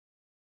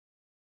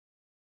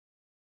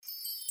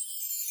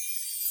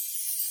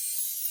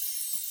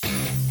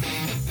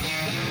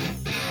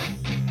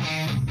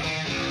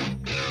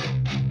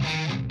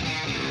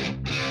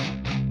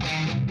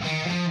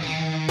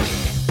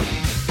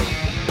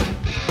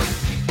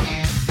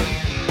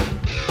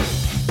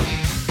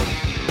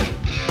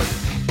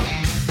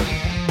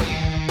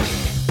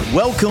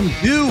Welcome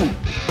to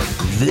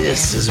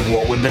This Is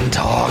What We've Been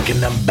Talking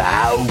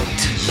About.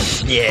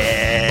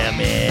 Yeah,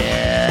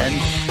 man.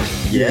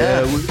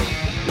 Yeah.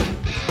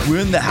 We're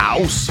in the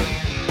house.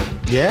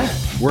 Yeah,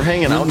 we're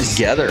hanging out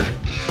together.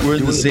 We're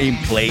in the same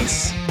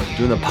place.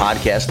 Doing the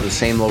podcast at the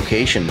same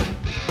location.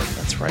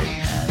 That's right,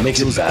 man.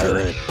 Makes it better.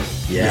 Good.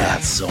 Yeah,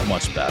 it's so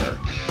much better.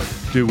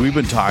 Dude, we've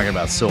been talking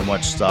about so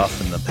much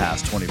stuff in the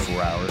past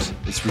 24 hours.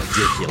 It's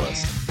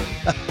ridiculous.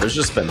 There's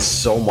just been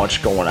so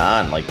much going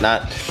on. Like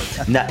not.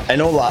 I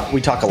know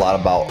we talk a lot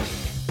about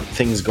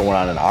things going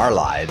on in our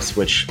lives,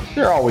 which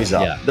there always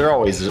are. Yeah. There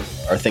always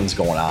are things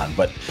going on,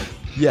 but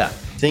Yeah.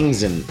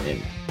 things in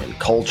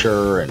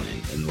culture and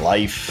in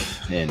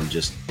life and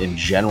just in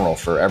general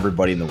for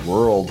everybody in the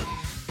world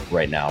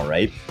right now,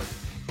 right?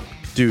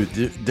 Dude,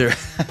 there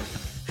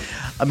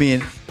I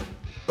mean,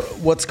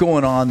 what's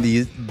going on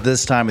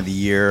this time of the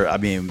year? I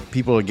mean,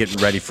 people are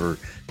getting ready for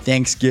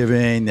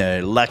Thanksgiving, the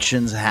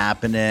elections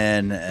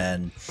happening,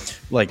 and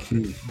like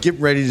get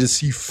ready to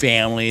see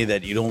family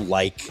that you don't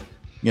like.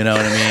 You know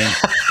what I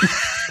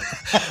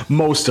mean?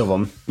 Most of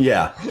them,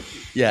 yeah.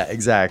 Yeah,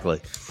 exactly.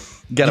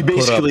 You got to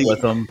put up with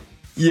them.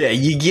 Yeah,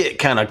 you get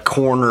kind of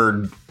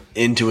cornered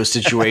into a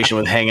situation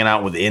with hanging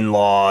out with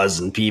in-laws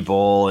and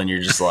people, and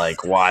you're just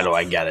like, why do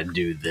I got to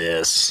do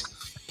this?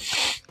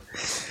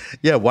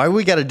 Yeah, why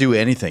we got to do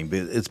anything?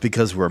 It's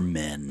because we're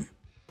men.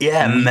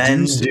 Yeah,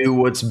 men do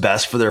what's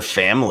best for their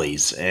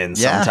families, and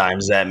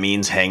sometimes that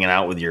means hanging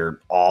out with your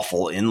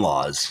awful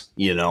in-laws,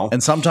 you know?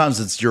 And sometimes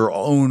it's your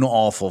own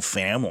awful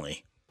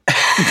family.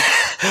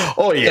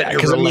 Oh, yeah.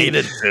 That you're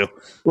related to.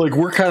 Like,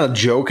 we're kind of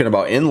joking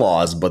about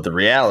in-laws, but the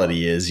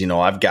reality is, you know,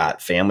 I've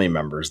got family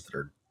members that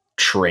are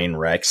train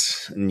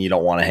wrecks, and you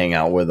don't want to hang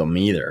out with them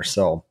either,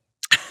 so.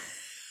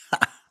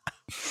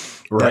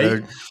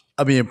 Right?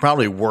 I mean,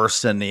 probably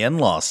worse than the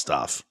in-law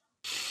stuff.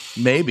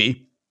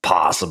 Maybe.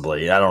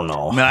 Possibly. I don't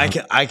know. I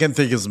mean, I can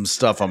think of some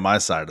stuff on my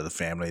side of the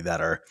family that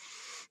are,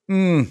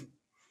 I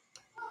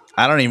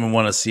don't even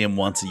want to see them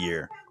once a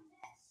year.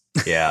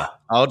 Yeah.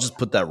 I'll just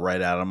put that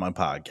right out on my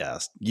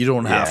podcast. You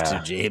don't have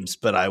to, James,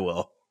 but I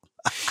will.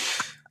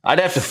 I'd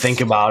have to think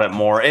about it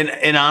more.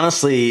 And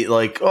honestly,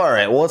 like, all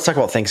right, well, let's talk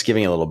about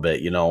Thanksgiving a little bit,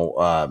 you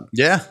know.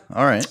 Yeah.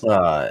 All right.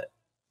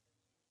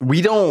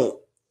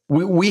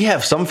 We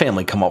have some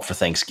family come up for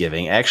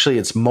Thanksgiving. Actually,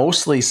 it's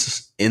mostly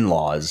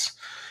in-laws.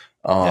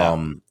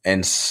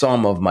 And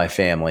some of my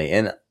family,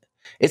 and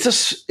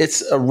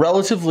it's a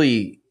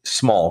relatively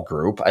small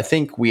group. I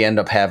think we end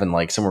up having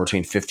like somewhere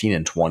between 15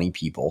 and 20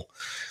 people.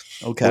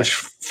 Okay. Which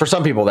for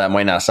some people that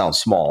might not sound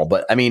small,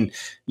 but I mean,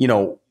 you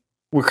know,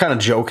 we're kind of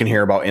joking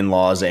here about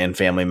in-laws and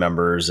family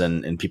members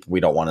and people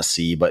we don't want to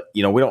see, but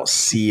you know, we don't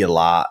see a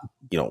lot,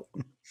 you know,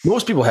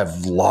 most people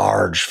have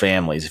large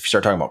families. If you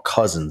start talking about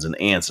cousins and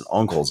aunts and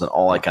uncles and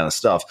all that kind of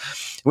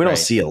stuff, we don't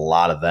see a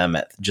lot of them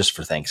just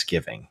for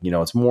Thanksgiving. You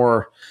know, it's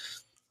more,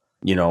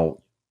 you know,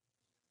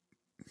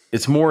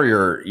 it's more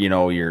your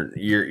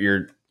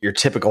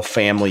typical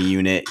family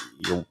unit,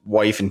 your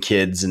wife and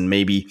kids, and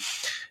maybe,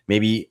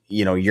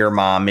 you know, your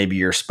mom, maybe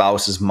your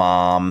spouse's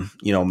mom,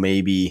 you know,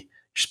 maybe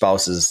your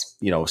spouse's,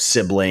 you know,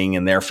 sibling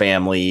and their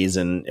families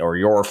or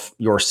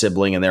your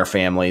sibling and their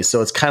families.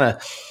 So it's kind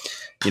of,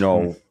 you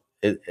know,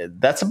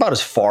 that's about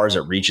as far as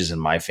it reaches in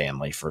my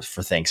family for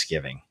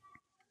Thanksgiving.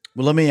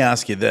 Well, let me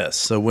ask you this.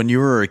 So when you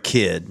were a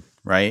kid,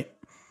 right?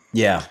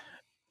 Yeah.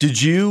 Did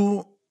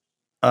you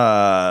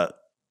have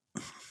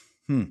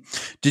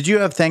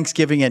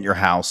Thanksgiving at your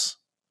house,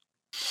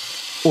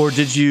 or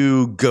did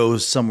you go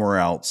somewhere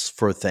else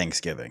for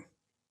Thanksgiving?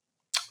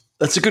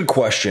 That's a good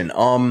question.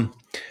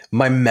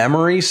 My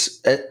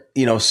memories,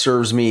 you know,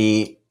 serves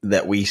me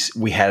that we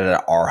had it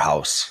at our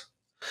house,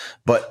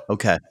 but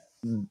okay,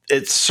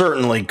 it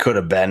certainly could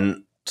have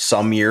been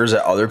some years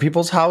at other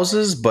people's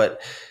houses.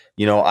 But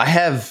you know, I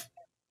have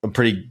a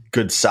pretty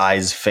good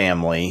size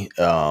family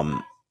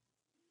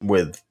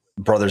with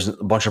a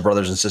bunch of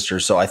brothers and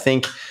sisters. So I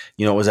think,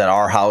 you know, it was at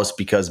our house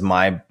because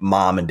my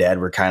mom and dad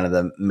were kind of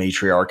the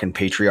matriarch and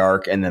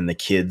patriarch, and then the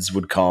kids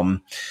would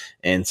come,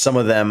 and some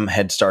of them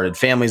had started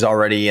families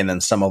already, and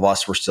then some of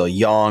us were still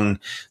young.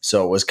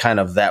 So it was kind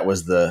of, that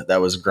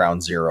was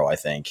ground zero, I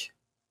think.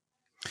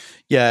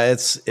 Yeah,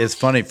 it's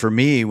funny for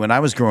me. When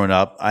I was growing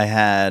up, I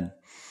had,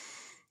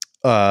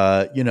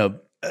 you know,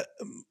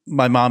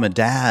 my mom and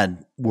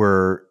dad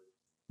were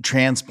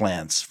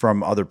transplants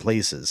from other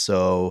places.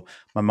 So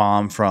my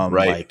mom from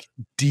like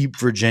deep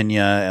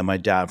Virginia and my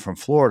dad from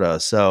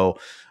Florida. So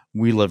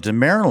we lived in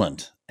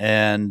Maryland,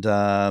 and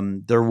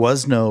there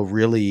was no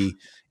really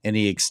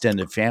any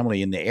extended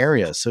family in the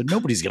area. So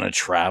nobody's going to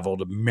travel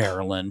to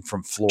Maryland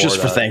from Florida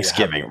just for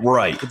Thanksgiving.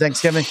 Right. For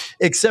Thanksgiving,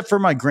 except for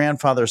my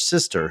grandfather's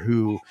sister,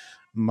 who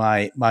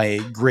my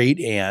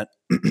great aunt.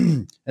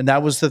 And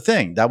that was the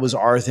thing. That was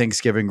our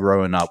Thanksgiving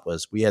growing up,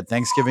 was we had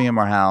Thanksgiving in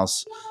our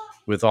house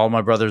with all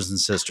my brothers and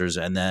sisters,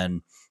 and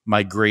then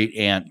my great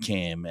aunt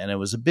came, and it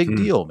was a big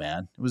deal,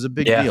 man. It was a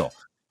big deal.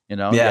 You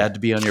know, you had to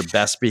be on your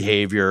best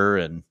behavior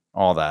and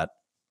all that.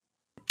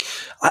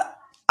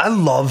 I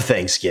love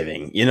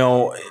Thanksgiving. You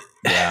know,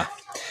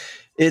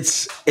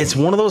 It's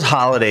one of those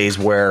holidays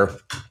where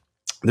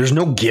there's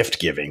no gift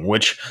giving,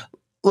 which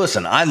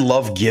listen, I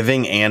love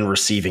giving and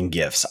receiving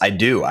gifts. I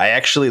do. I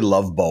actually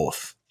love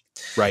both.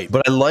 Right.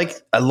 But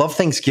I love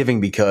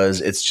Thanksgiving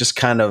because it's just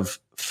kind of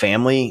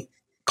family,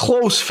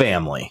 close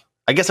family.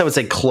 I guess I would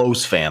say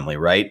close family,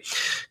 right?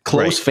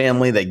 Close Right.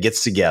 family that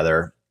gets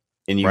together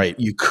and Right.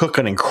 you cook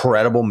an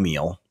incredible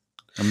meal.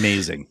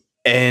 Amazing.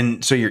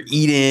 And so you're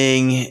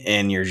eating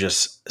and you're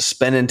just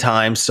spending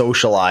time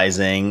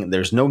socializing.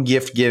 There's no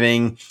gift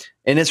giving.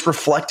 And it's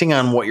reflecting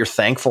on what you're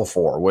thankful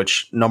for,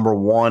 which number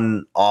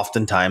one,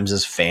 oftentimes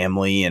is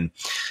family and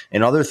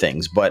other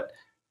things. But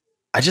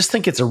I just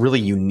think it's a really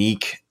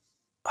unique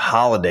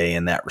holiday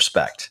in that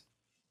respect.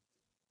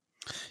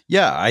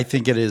 Yeah, I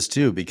think it is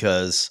too,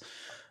 because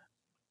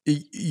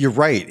you're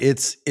right.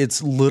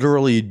 It's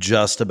literally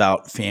just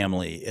about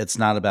family. It's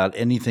not about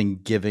anything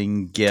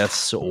giving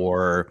gifts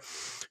or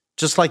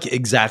just like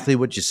exactly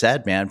what you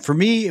said, man. For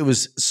me, it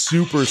was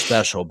super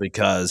special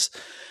because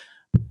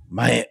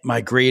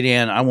my great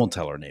aunt, I won't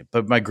tell her name,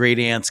 but my great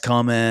aunt's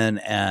coming,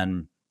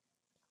 and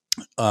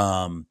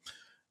um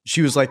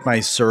she was like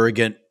my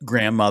surrogate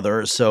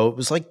grandmother. So it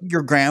was like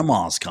your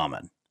grandma's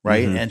coming,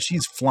 right? Mm-hmm. And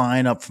she's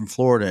flying up from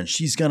Florida, and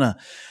she's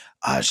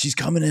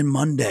coming in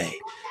Monday.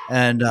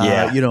 And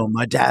Yeah.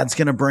 my dad's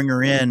gonna bring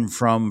her in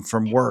from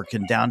work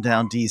in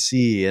downtown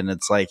DC. And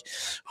it's like,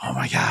 oh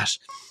my gosh.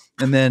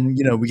 And then,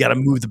 we got to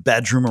move the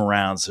bedroom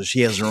around. So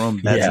she has her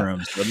own Yeah.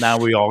 bedroom. So now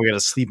we all got to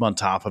sleep on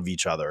top of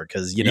each other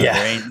because, Yeah.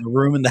 there ain't no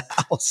room in the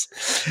house,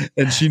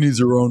 and she needs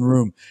her own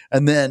room.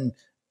 And then,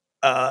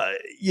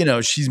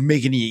 she's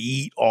making you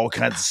eat all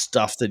kinds of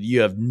stuff that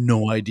you have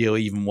no idea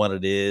even what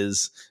it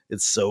is.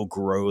 It's so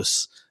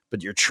gross,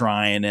 but you're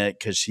trying it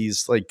because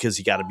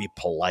you got to be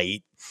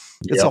polite.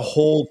 It's a Yep.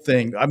 whole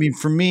thing. I mean,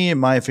 for me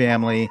and my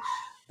family,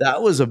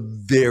 that was a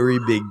very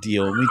big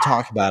deal. And we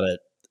talk about it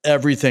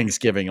every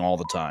Thanksgiving all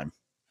the time.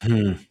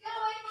 Hmm.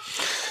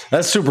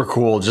 That's super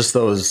cool. Just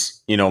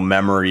those,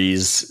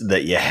 memories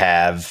that you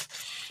have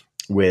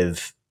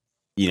with,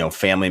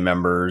 family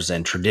members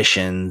and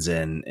traditions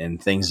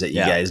and things that you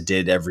Yeah. guys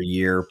did every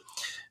year.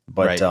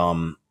 But,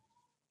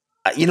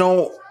 Right. you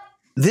know,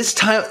 this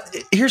time,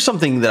 here's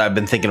something that I've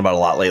been thinking about a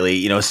lot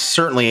lately,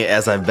 certainly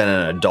as I've been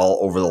an adult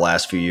over the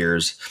last few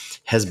years,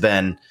 has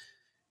been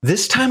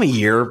this time of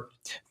year.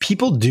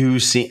 People do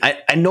see,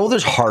 I know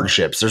there's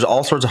hardships. There's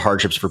all sorts of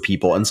hardships for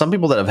people. And some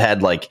people that have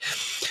had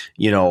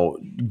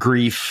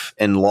grief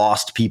and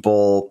lost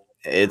people,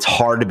 it's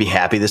hard to be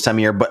happy this time of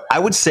year. But I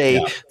would say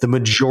Yeah. the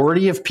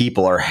majority of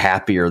people are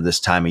happier this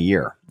time of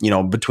year.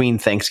 Between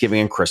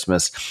Thanksgiving and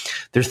Christmas,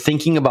 they're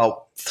thinking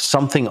about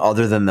something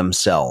other than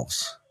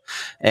themselves.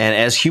 And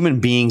as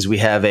human beings, we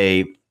have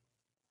a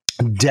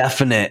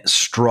definite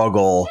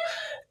struggle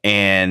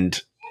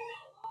and,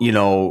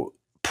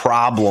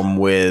 problem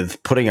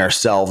with putting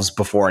ourselves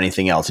before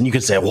anything else. And you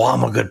could say, well,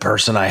 I'm a good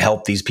person. I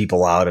help these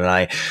people out and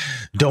I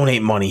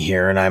donate money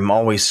here and I'm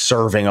always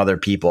serving other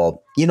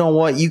people. You know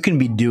what? You can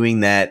be doing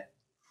that,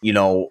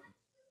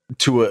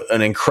 to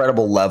an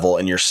incredible level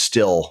and you're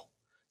still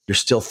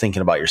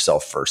thinking about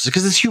yourself first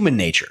because it's human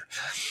nature.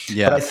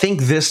 Yeah. But I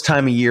think this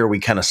time of year, we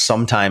kind of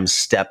sometimes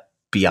step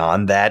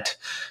beyond that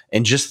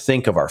and just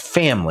think of our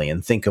family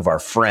and think of our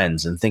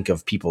friends and think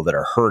of people that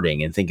are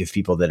hurting and think of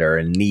people that are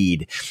in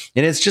need.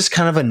 And it's just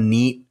kind of a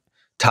neat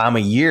time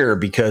of year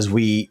because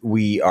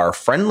we are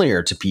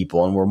friendlier to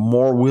people and we're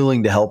more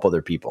willing to help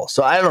other people.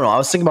 So I don't know. I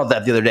was thinking about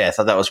that the other day. I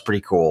thought that was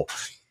pretty cool.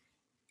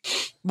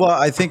 Well,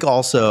 I think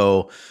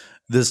also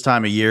this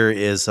time of year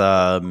is,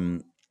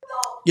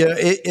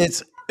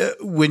 it's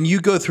when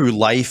you go through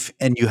life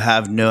and you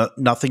have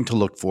nothing to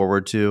look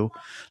forward to.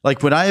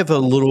 Like when I have a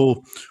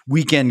little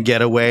weekend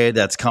getaway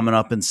that's coming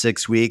up in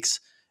 6 weeks,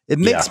 it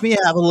makes me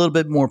have a little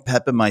bit more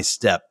pep in my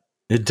step.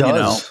 It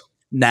does.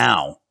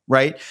 Now,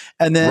 right?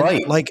 And then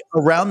Right. like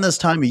around this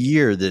time of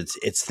year,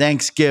 it's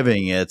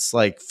Thanksgiving. It's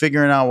like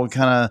figuring out what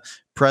kind of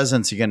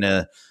presents you're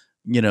gonna,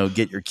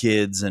 get your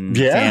kids and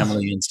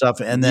family and stuff.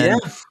 And then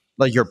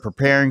like you're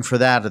preparing for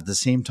that at the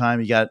same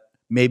time.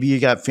 Maybe you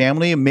got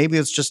family, and maybe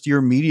it's just your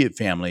immediate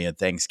family at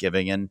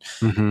Thanksgiving. And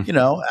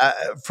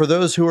for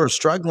those who are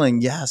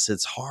struggling, yes,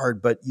 it's hard,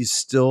 but you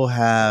still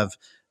have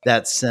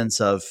that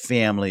sense of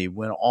family.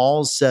 When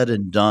all's said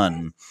and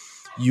done,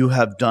 you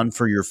have done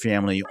for your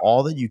family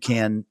all that you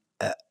can,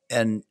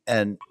 and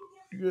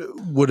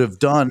would have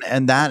done,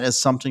 and that is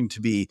something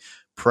to be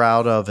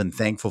proud of and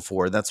thankful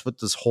for. That's what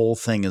this whole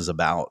thing is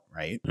about,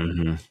 right?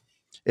 Mm-hmm.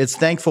 It's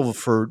thankful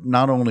for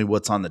not only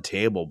what's on the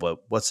table, but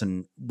what's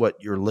in what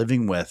you're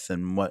living with,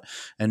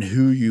 and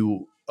who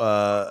your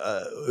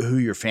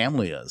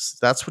family is.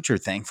 That's what you're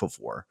thankful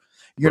for.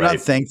 You're not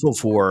Right. thankful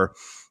for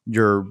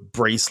your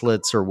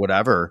bracelets or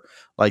whatever.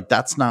 Like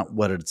that's not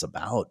what it's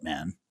about,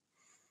 man.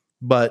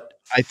 But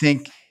I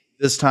think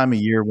this time of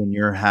year when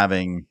you're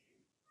having,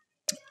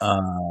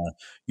 all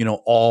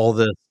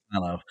this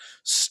kind of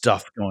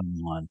stuff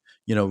going on,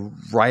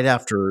 right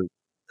after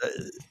uh,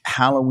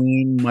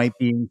 Halloween might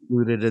be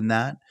included in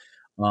that.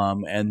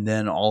 And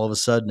then all of a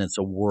sudden it's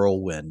a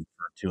whirlwind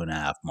for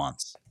 2.5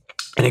 months.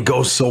 And it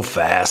goes so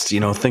fast,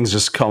 things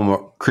just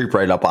creep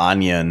right up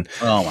on you. And,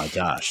 Oh my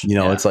gosh.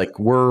 it's like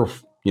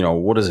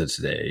what is it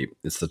today?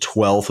 It's the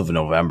 12th of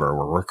November.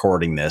 We're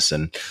recording this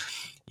and,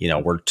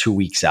 we're 2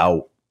 weeks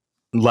out,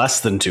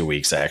 less than 2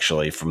 weeks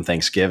actually from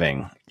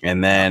Thanksgiving.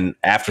 And then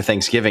after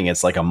Thanksgiving,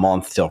 it's like a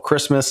month till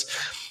Christmas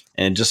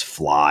and it just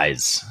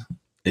flies.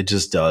 It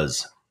just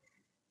does.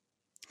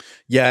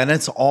 Yeah. And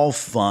it's all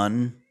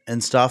fun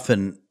and stuff.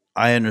 And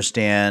I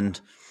understand,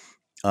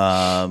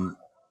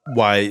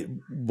 why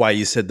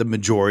you said the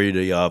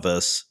majority of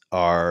us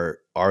are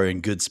in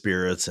good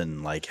spirits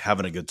and like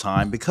having a good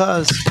time,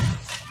 because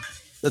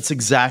that's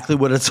exactly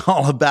what it's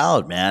all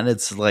about, man.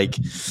 It's like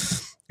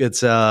it's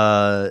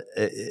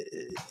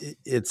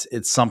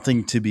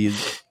something to be,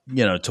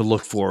 to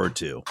look forward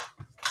to.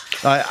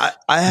 I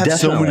have Definitely.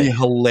 so many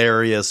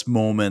hilarious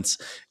moments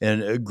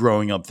in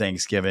growing up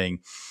Thanksgiving,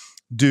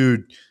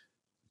 dude.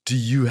 Do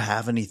you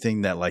have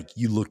anything that like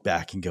you look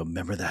back and go,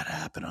 remember that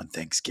happened on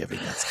Thanksgiving?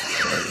 That's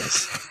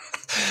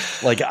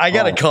hilarious. Like I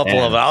got a couple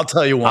of it. I'll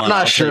tell you one. I'm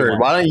not sure.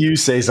 Why don't you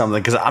say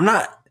something? Because I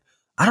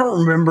don't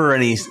remember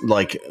any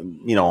like,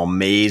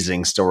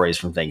 amazing stories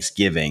from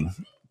Thanksgiving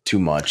too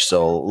much.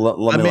 So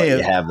let me let you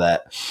have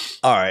that.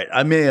 All right.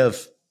 I may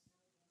have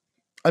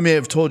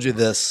told you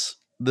this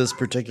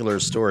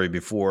particular story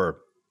before,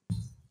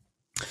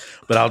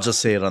 but I'll just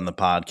say it on the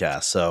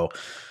podcast. So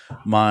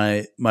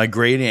my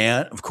great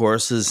aunt, of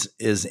course,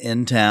 is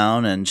in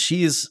town, and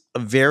she's a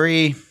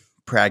very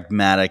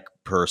pragmatic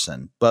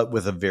person, but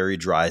with a very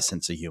dry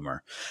sense of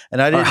humor.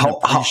 And I didn't how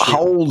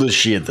old is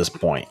she at this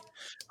point?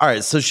 All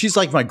right, so she's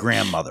like my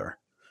grandmother.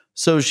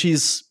 So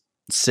she's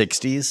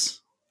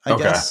 60s, I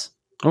guess.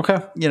 Okay.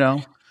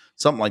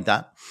 Something like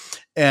that.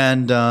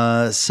 And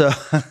so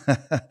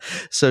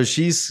so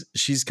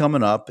she's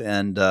coming up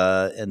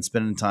and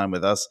spending time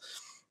with us.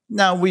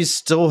 Now we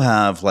still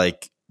have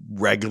like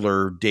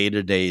regular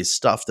day-to-day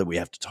stuff that we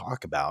have to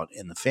talk about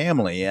in the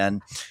family,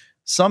 and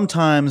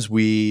sometimes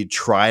we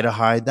try to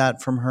hide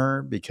that from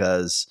her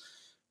because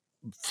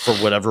for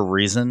whatever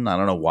reason, I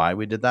don't know why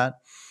we did that,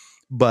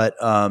 but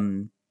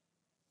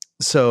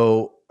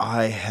so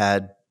I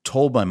had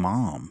told my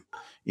mom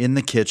in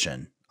the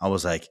kitchen, I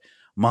was like,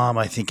 Mom,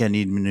 I think I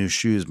need new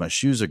shoes. My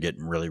shoes are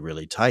getting really,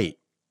 really tight.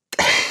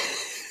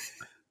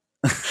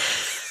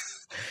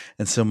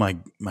 And so my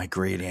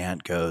great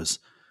aunt goes,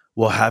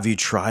 well, have you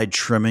tried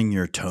trimming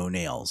your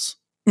toenails?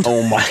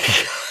 Oh my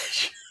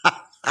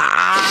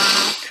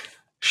gosh.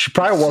 She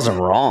probably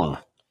wasn't wrong.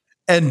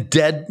 And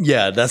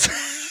that's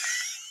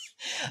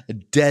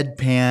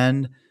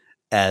deadpan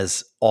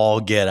as all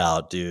get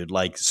out, dude.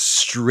 Like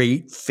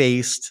straight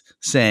faced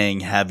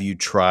saying, have you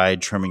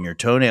tried trimming your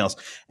toenails?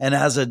 And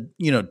as a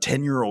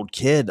 10-year-old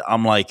kid,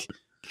 I'm like,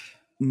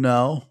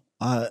 no,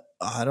 I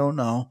don't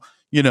know.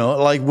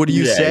 Like, what do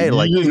you say?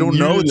 Like, you don't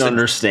know. You didn't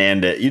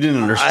understand it. You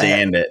didn't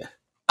understand it.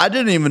 I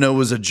didn't even know it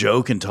was a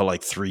joke until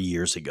like 3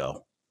 years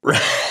ago.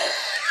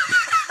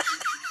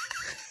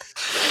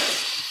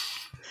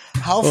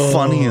 How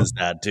funny is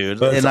that, dude?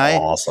 That's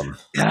awesome.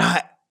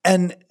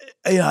 And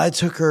I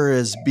took her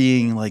as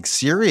being like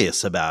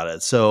serious about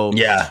it. So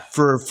yeah,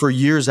 for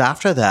years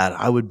after that,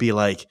 I would be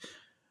like,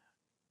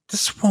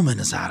 this woman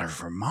is out of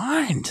her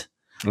mind.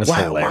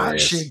 Why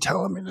is she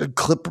telling me to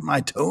clip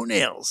my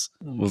toenails?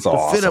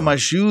 To fit in my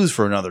shoes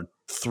for another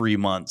 3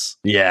 months.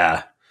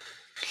 Yeah.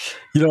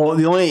 The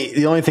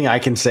only thing I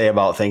can say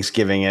about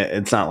Thanksgiving,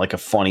 it's not like a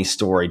funny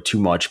story too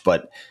much,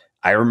 but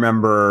I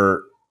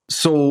remember,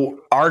 so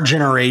our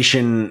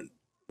generation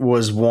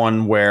was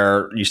one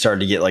where you started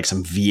to get like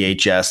some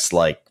VHS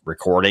like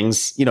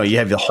recordings. You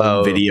have the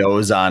home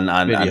videos on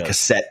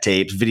cassette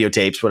tapes,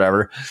 videotapes,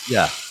 whatever.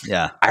 Yeah.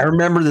 I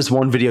remember this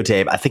one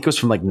videotape. I think it was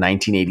from like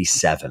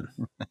 1987.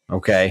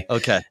 Okay.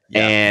 Okay.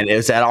 Yeah. And it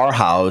was at our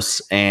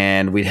house,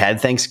 and we'd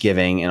had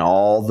Thanksgiving, and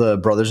all the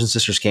brothers and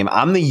sisters came.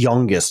 I'm the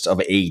youngest of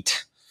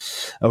 8.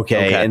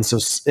 Okay. And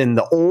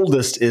the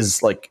oldest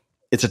is like,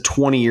 it's a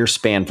 20-year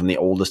span from the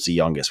oldest to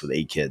youngest with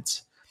 8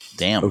 kids.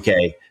 Damn.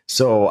 Okay.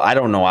 So I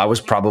don't know. I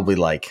was probably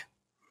like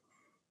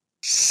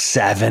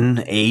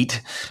 7,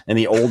 8, and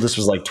the oldest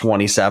was like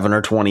 27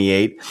 or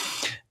 28.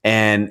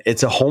 And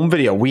it's a home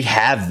video. We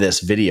have this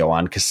video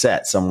on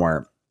cassette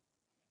somewhere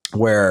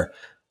where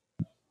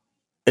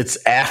it's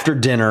after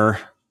dinner,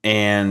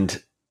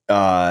 and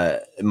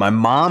my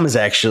mom is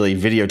actually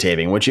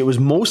videotaping, which it was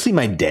mostly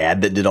my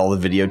dad that did all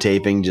the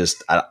videotaping.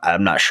 Just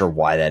I'm not sure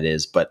why that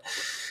is, but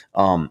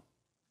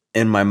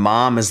and my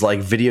mom is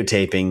like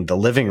videotaping the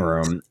living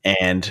room,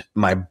 and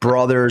my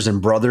brothers and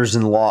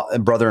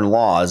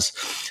brother-in-laws.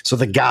 So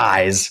the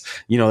guys,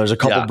 there's a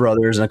couple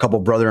brothers and a couple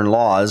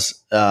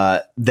brother-in-laws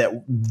that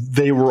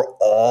they were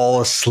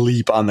all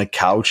asleep on the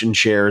couch and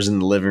chairs in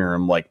the living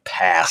room, like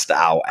passed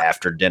out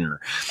after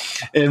dinner.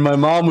 And my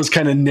mom was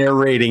kind of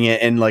narrating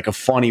it in like a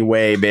funny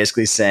way,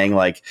 basically saying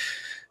like,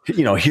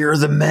 here are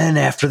the men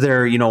after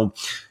their,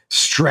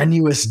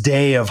 strenuous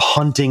day of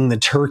hunting the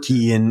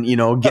turkey and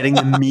getting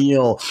the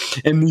meal,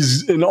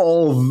 and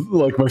all of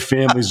like my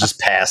family's just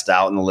passed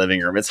out in the living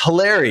room. It's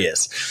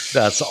hilarious.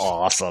 That's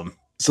awesome.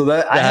 So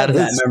that I have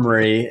that is-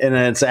 memory, and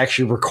then it's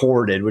actually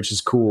recorded, which is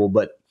cool.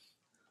 But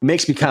it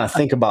makes me kind of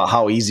think about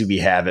how easy we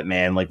have it,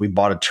 man. Like we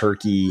bought a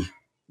turkey at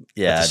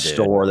Yeah, the dude.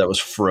 store that was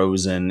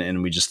frozen,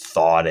 and we just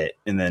thawed it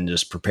and then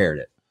just prepared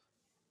it.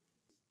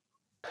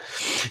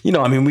 You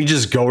know, I mean, we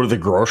just go to the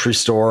grocery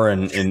store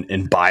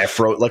and buy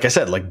like I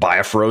said, like buy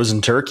a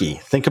frozen turkey.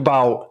 Think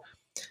about,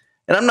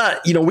 and I'm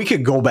not, you know, we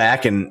could go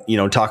back and, you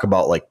know, talk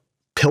about like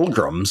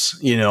pilgrims,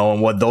 you know,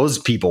 and what those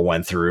people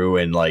went through.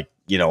 And like,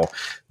 you know,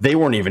 they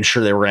weren't even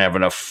sure they were going to have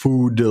enough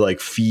food to like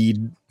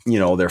feed, you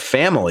know, their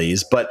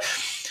families. But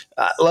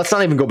let's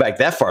not even go back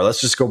that far.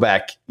 Let's just go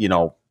back, you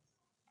know,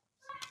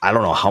 I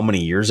don't know how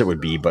many years it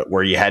would be, but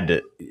where you had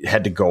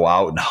to go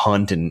out and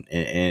hunt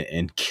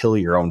and kill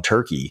your own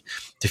turkey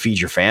to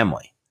feed your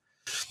family.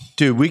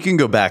 Dude, we can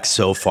go back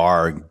so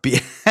far and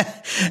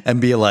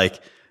be like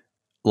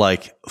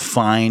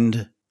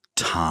find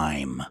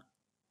time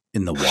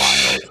in the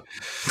wild.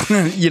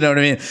 You know what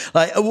I mean?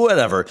 Like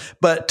whatever.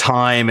 But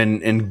Time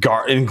and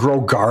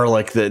grow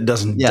garlic that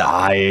doesn't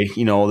die,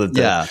 you know,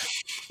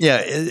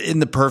 yeah, in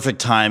the perfect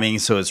timing,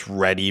 so it's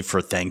ready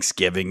for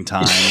Thanksgiving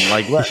time.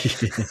 Like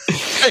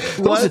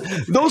what?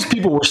 Those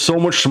people were so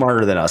much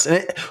smarter than us.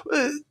 And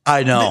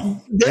I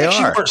know they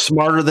actually weren't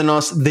smarter than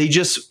us.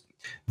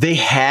 They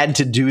had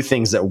to do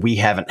things that we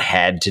haven't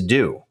had to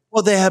do.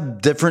 Well, they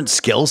have different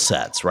skill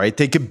sets, right?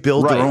 They could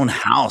build their own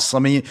house. I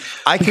mean,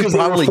 I could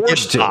probably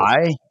get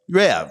by.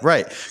 Yeah,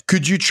 right.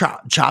 Could you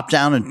chop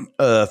down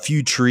a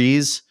few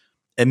trees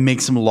and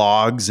make some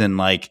logs and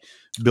like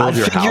build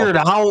your house? Figure it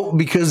out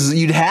because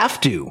you'd have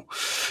to.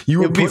 You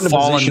would be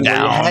falling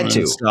down. You had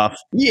to.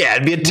 Stuff. Yeah,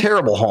 it'd be a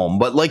terrible home,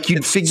 but like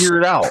you'd figure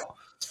it out.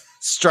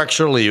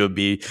 Structurally, it would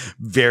be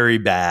very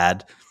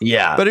bad.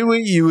 Yeah, but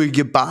you would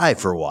get by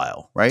for a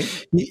while,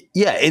 right?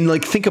 Yeah, and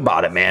like think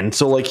about it, man.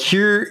 So like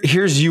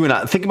here's you and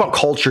I. Think about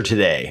culture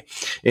today,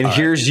 and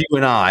here's you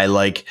and I.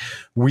 Like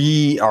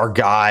we are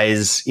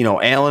guys, you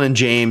know, Alan and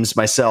James,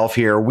 myself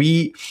here.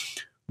 We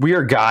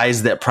are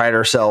guys that pride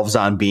ourselves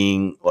on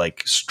being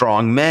like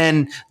strong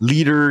men,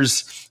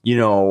 leaders, you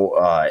know,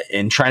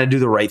 and trying to do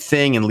the right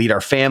thing and lead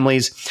our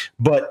families.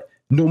 But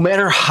no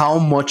matter how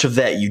much of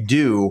that you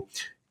do,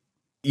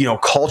 you know,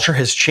 culture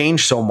has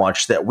changed so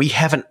much that we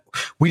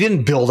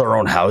didn't build our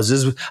own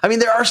houses. I mean,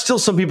 there are still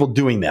some people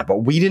doing that, but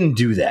we didn't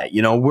do that.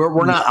 You know,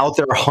 we're not out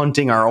there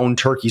hunting our own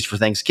turkeys for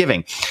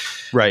Thanksgiving.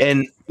 Right.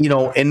 And, you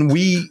know, and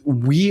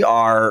we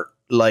are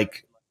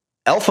like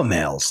alpha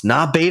males,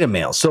 not beta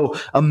males. So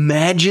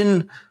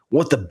imagine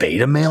what the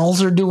beta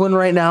males are doing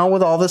right now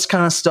with all this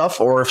kind of stuff,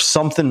 or if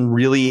something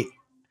really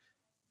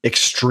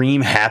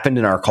extreme happened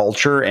in our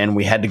culture and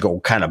we had to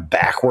go kind of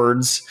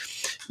backwards,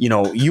 you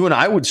know, you and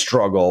I would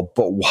struggle,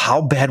 but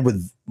how bad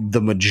would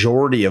the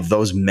majority of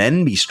those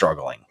men be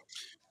struggling?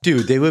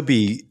 Dude, they would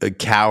be a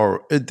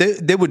coward.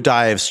 They would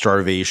die of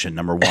starvation,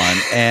 number one,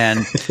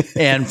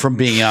 and from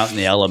being out in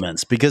the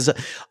elements, because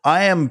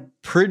I am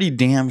pretty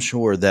damn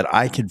sure that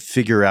I could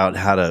figure out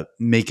how to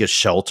make a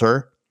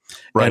shelter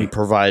and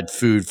provide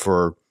food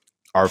for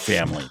our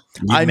family.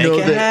 I know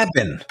that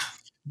happen.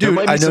 Dude,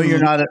 I know you're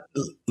not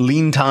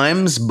lean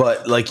times,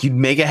 but like you'd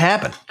make it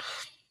happen.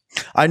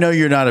 I know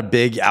you're not a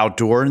big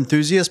outdoor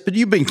enthusiast, but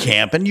you've been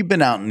camping, you've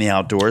been out in the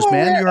outdoors,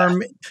 man.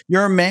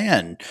 You're a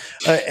man,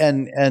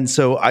 and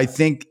so I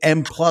think,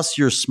 and plus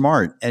you're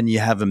smart, and you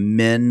have a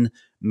men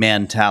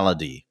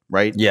mentality,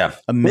 right? Yeah.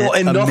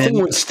 Nothing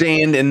would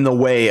stand in the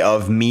way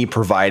of me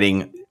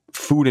providing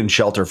food and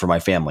shelter for my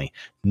family.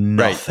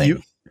 Nothing.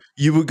 Right.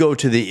 You would go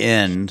to the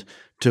end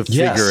to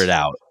figure it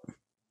out.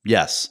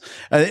 Yes.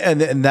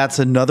 And that's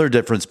another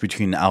difference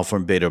between alpha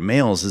and beta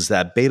males, is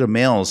that beta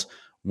males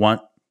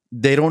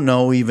they don't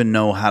even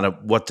know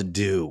what to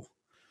do.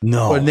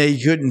 No. And they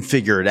couldn't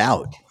figure it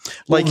out.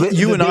 Like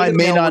you and I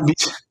may not be.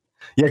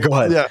 Yeah, go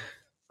ahead. Yeah.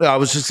 I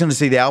was just going to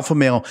say the alpha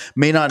male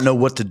may not know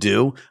what to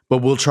do, but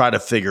we'll try to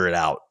figure it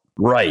out.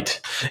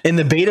 Right. And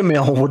the beta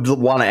male would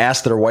want to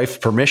ask their wife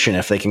permission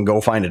if they can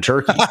go find a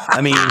turkey. I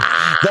mean,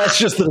 that's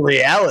just the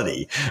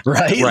reality,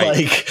 right?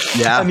 Like,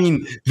 I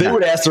mean, they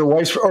would ask their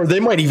wives, or they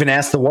might even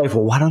ask the wife,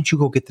 well, why don't you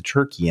go get the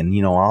turkey? And,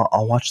 you know,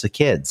 I'll watch the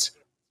kids.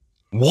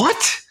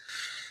 What?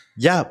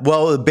 Yeah.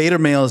 Well, the beta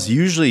males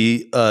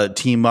usually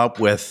team up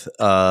with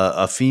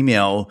a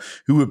female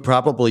who would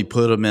probably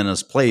put them in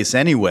his place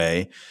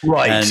anyway.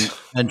 Right.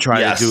 And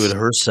try to do it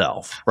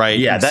herself. Right.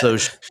 Yeah. So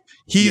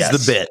he's the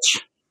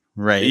bitch.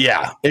 Right.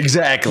 Yeah,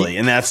 exactly.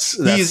 And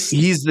that's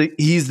he's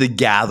the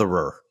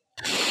gatherer.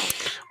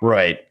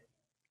 Right.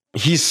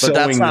 He's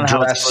sewing the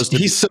dress.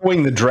 He's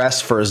sewing the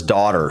dress for his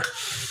daughter.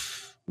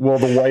 Well,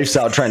 the wife's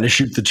out trying to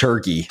shoot the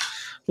turkey.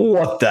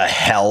 What the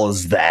hell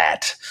is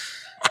that?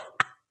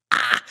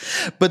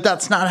 But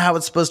that's not how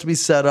it's supposed to be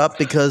set up,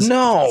 because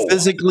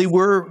physically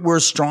we're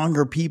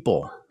stronger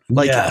people.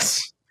 Like,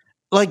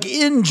 like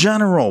in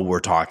general,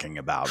 we're talking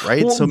about,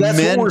 right? Well, so that's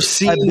men what we're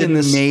seeing have been in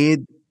this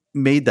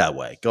made that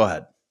way. Go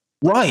ahead.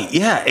 Right.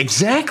 Yeah,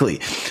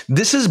 exactly.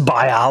 This is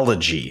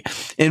biology.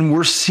 And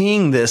we're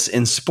seeing this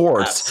in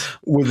sports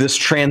with this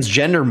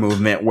transgender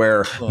movement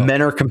where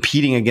men are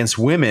competing against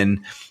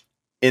women.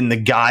 in the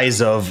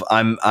guise of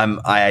I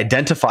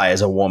identify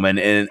as a woman,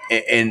 and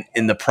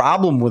the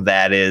problem with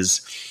that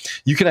is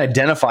you can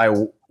identify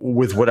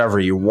with whatever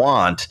you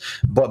want,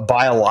 but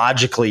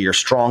biologically you're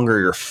stronger,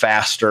 you're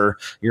faster,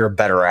 you're a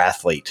better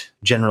athlete,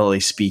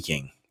 generally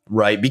speaking,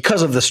 right?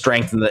 Because of the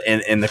strength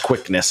and the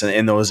quickness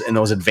and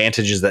those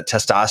advantages that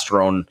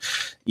testosterone,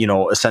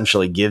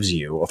 essentially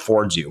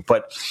affords you.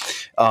 But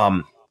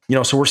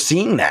so we're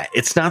seeing that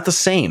it's not the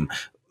same.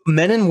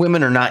 Men and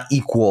women are not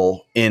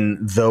equal in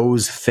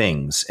those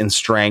things, in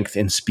strength,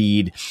 in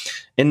speed,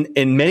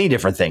 in many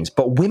different things.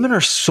 But women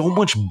are so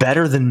much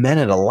better than men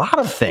at a lot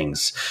of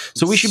things.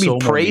 So we should be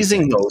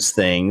praising those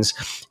things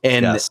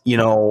and,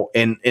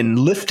 and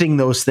lifting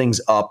those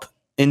things up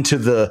into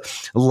the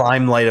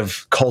limelight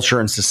of culture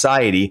and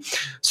society,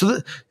 so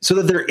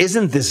that there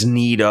isn't this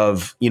need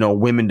of,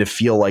 women to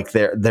feel like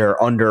they're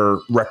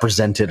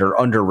underrepresented or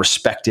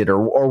underrespected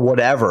or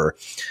whatever.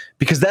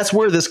 Because that's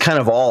where this kind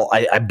of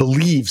I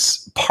believe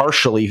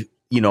partially,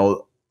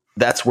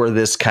 that's where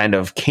this kind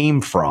of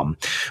came from,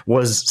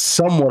 was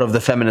somewhat of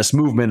the feminist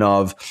movement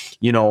of,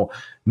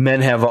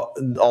 men have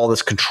all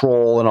this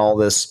control and all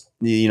this,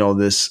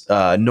 this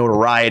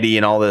notoriety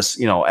and all this,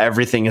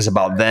 everything is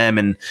about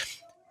them.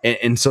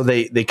 And so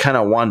they kind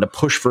of wanted to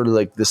push for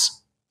like this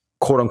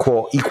quote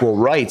unquote equal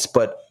rights,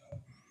 but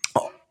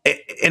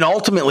and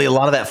ultimately a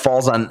lot of that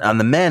falls on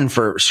the men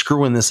for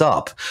screwing this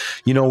up.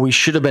 We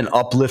should have been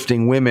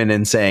uplifting women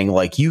and saying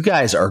like, you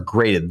guys are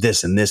great at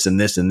this and this and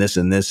this and this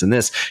and this and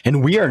this,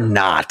 and we are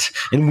not,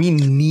 and we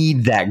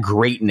need that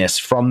greatness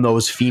from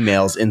those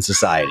females in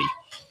society.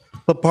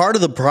 But part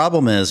of the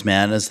problem is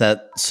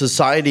that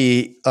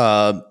society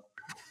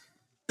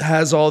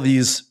has all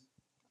these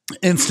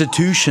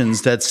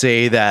institutions that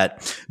say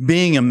that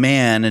being a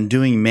man and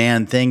doing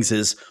man things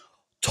is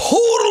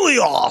totally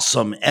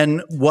awesome.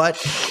 And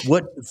what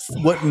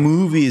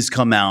movies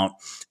come out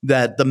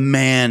that the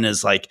man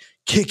is like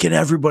kicking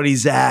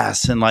everybody's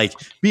ass and like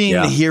being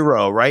the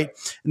hero, right?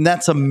 And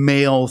that's a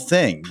male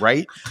thing,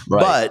 right?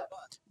 But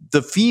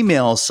the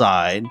female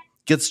side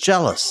gets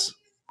jealous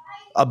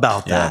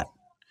about that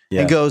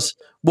and goes,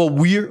 well,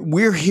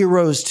 we're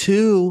heroes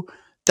too.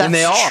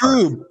 That's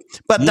true,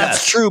 but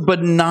that's true,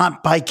 but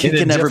not by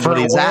kicking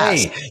everybody's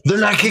ass. They're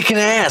not kicking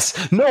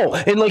ass. No.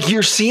 And like,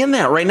 you're seeing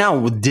that right now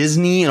with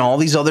Disney and all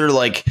these other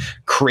like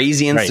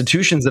crazy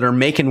institutions that are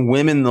making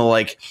women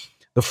the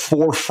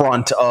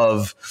forefront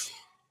of,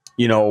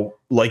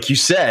 like you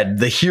said,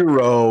 the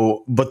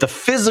hero, but the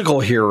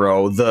physical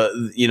hero,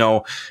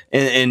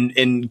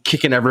 and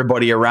kicking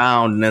everybody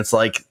around. And it's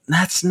like,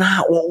 that's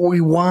not what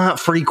we want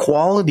for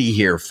equality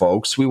here,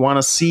 folks. We want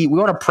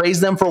to praise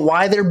them for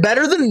why they're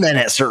better than men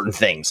at certain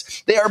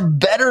things. They are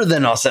better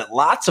than us at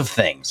lots of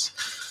things.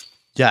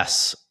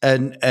 Yes.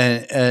 And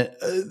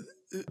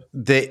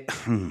they,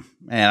 man,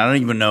 I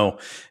don't even know,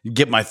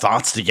 get my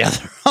thoughts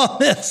together on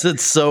this.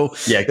 It's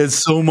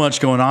so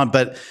much going on,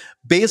 but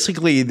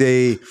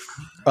basically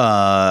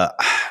I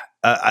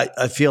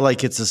feel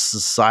like it's a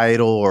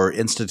societal or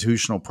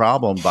institutional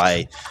problem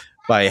by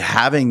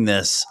having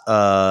this,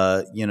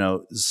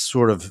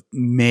 sort of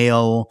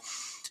male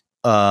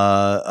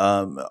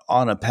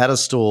on a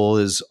pedestal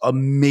is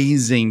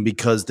amazing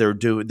because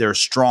they're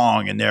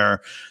strong and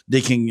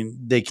they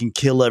can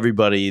kill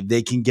everybody.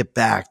 They can get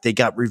back. They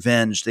got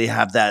revenge. They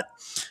have that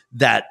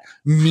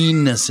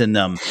meanness in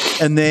them,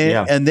 and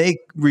they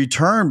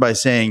return by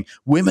saying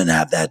women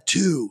have that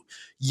too.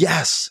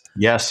 Yes,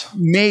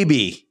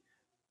 maybe,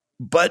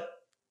 but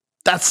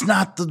that's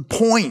not the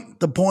point.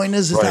 The point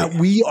is that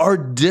we are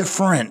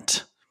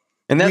different.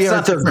 And that's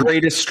not their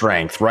greatest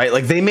strength, right?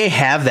 Like they may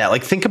have that.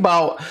 Like think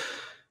about.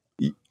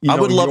 I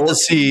would love to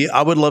see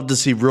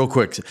real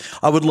quick.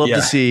 I would love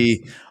to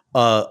see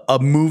a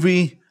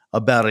movie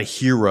about a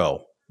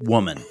hero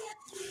woman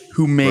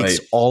who makes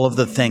all of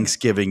the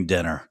Thanksgiving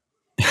dinner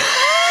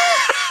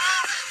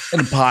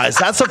and pies.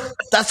 That's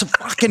a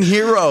fucking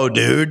hero,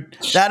 dude.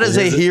 That is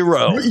a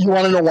hero. You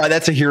want to know why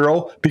that's a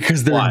hero?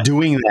 Because they're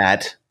doing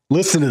that.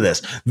 Listen to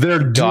this.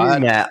 They're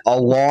doing that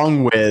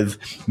along with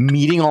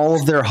meeting all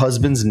of their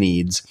husband's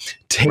needs,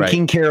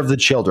 taking care of the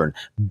children,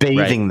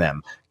 bathing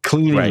them,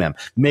 cleaning them,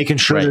 making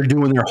sure they're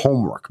doing their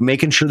homework,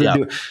 making sure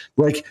they're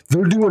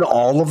they're doing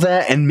all of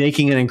that and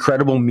making an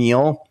incredible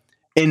meal.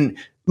 And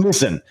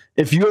listen,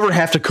 if you ever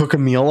have to cook a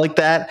meal like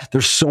that,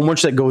 there's so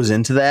much that goes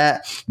into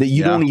that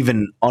you don't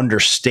even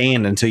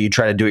understand until you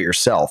try to do it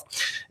yourself.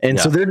 And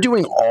so they're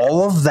doing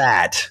all of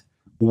that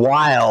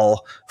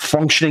while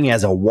functioning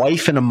as a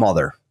wife and a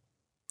mother.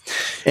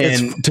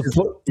 And to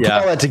put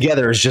all that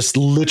together is just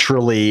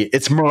literally,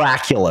 it's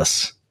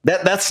miraculous.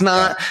 That's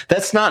not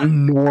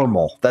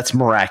normal. That's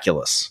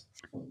miraculous.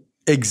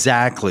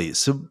 Exactly.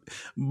 So,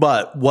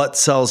 but what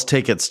sells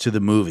tickets to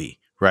the movie,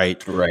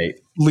 right? Right.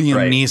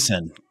 Liam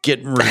Neeson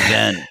getting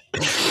revenge,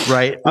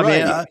 right? I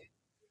mean,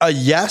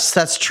 yes,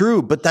 that's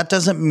true, but that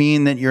doesn't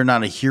mean that you're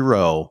not a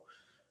hero.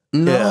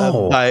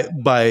 No.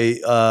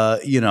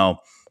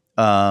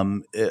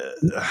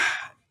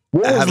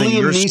 What was having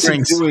Liam your Neeson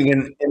strengths doing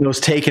in those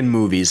Taken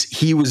movies?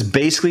 He was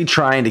basically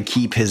trying to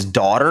keep his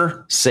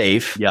daughter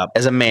safe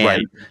as a man,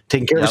 Right.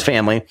 taking care of his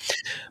family.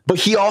 But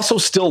he also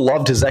still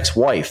loved his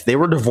ex-wife. They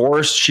were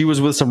divorced. She was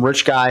with some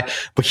rich guy,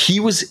 but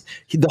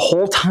the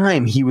whole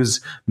time he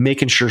was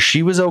making sure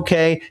she was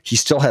okay. He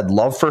still had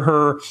love for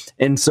her.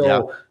 And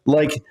so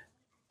like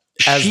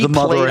as she the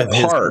mother played of a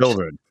his part.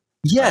 children.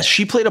 Yes,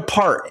 she played a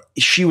part.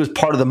 She was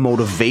part of the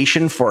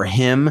motivation for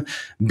him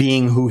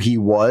being who he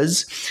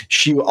was.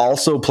 She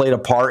also played a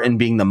part in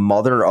being the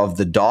mother of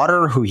the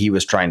daughter who he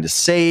was trying to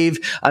save.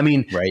 I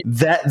mean,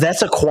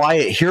 that's a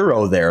quiet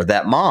hero there,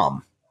 that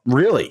mom.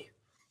 Really?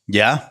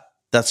 Yeah,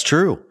 that's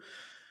true.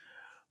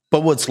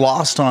 But what's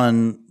lost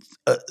on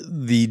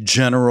the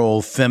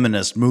general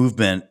feminist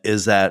movement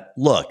is that,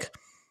 look,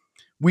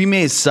 we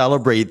may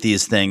celebrate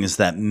these things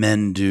that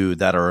men do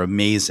that are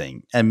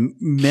amazing, and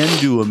men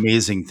do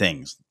amazing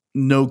things,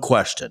 no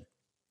question.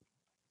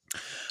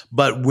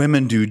 But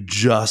women do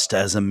just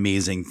as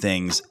amazing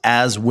things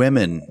as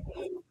women.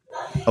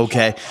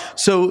 Okay.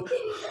 So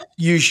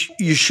you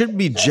should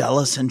be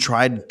jealous and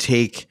try to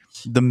take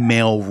the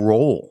male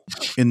role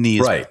in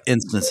these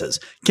instances.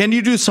 Can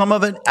you do some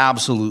of it?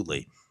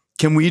 Absolutely.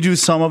 Can we do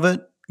some of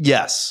it?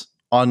 Yes.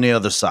 On the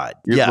other side.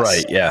 You're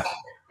right. Yeah.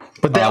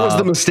 But that was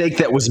the mistake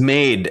that was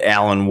made,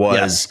 Alan,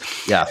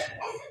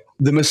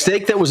 the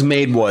mistake that was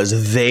made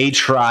was they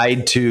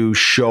tried to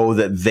show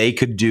that they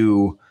could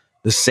do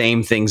the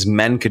same things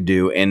men could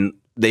do. And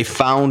they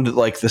found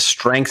like the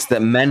strengths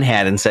that men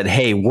had and said,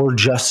 hey, we're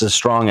just as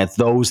strong at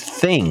those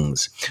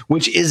things,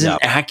 which isn't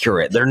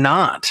accurate. They're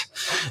not.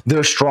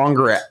 They're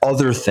stronger at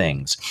other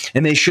things.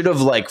 And they should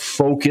have like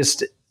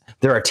focused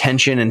their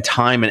attention and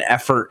time and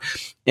effort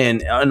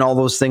and all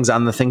those things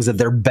on the things that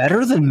they're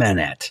better than men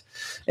at.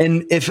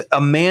 And if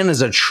a man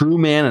is a true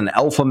man, an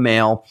alpha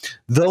male,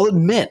 they'll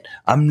admit,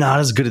 I'm not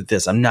as good at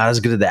this. I'm not as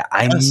good at that.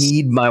 I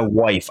need my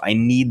wife. I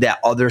need that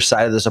other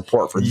side of the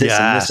support for this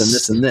and this and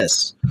this and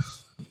this.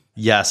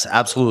 Yes,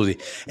 absolutely.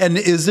 And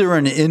is there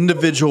an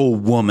individual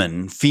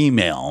woman,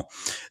 female,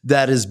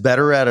 that is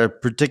better at a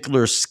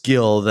particular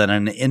skill than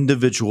an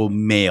individual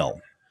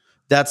male?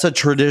 That's a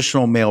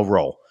traditional male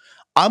role.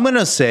 I'm going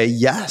to say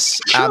yes,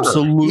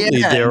 absolutely.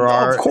 Yeah, there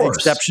are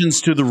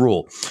exceptions to the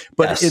rule,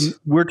 but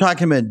we're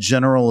talking about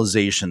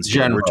generalizations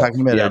here. We're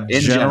talking about a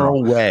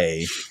general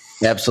way.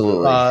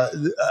 Absolutely.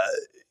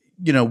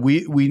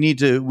 We need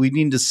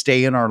to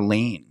stay in our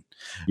lane.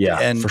 Yeah,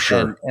 and for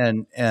sure.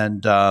 And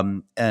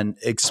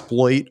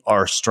exploit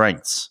our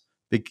strengths,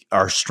 because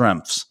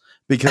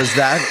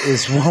that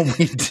is what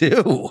we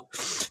do.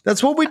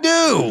 That's what we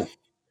do.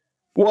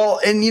 Well,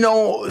 and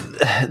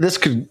this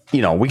could,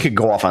 we could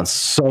go off on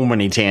so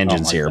many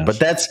tangents here, but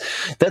that's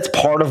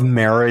part of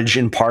marriage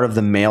and part of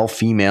the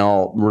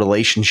male-female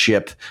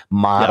relationship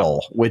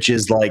model, which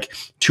is like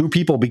two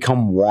people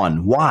become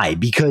one. Why?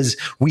 Because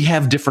we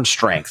have different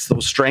strengths.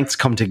 Those strengths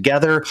come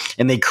together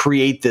and they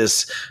create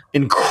this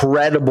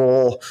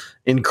incredible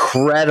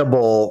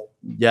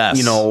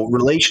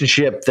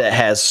relationship that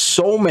has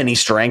so many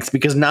strengths,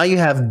 because now you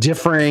have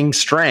differing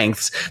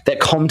strengths that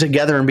come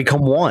together and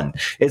become one.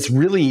 It's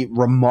really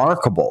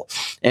remarkable,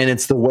 and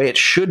it's the way it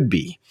should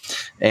be.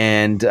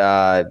 And,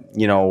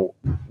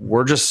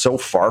 we're just so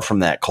far from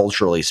that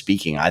culturally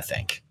speaking, I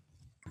think.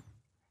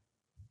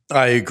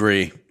 I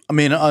agree. I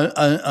mean,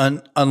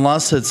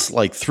 unless it's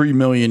like 3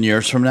 million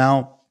years from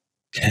now,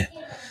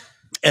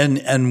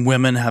 and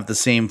women have the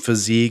same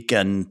physique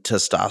and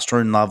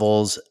testosterone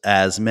levels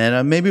as men,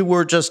 and maybe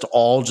we're just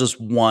all just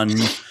one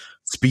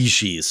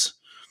species.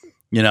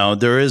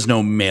 There is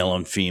no male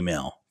and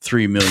female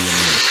 3 million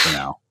years from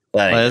now.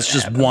 It's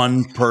just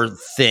one per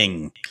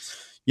thing.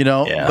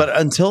 But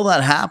until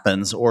that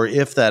happens, or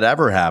if that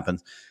ever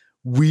happens,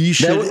 we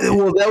should.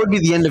 That would be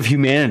the end of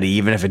humanity,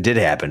 even if it did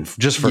happen.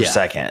 Just for a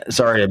second,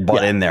 sorry to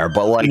butt in there,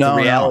 but the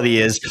reality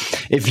is,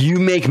 if you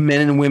make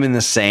men and women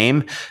the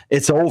same,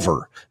 it's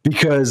over,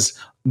 because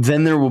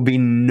then there will be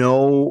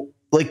no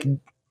do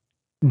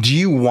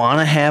you want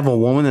to have a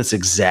woman that's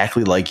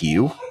exactly like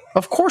you?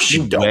 Of course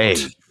you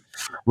don't.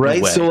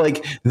 Right. So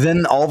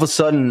then all of a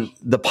sudden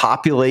the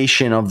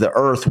population of the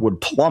earth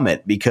would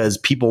plummet because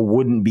people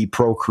wouldn't be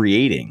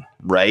procreating.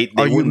 Right.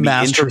 Are you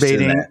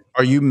masturbating?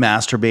 Are you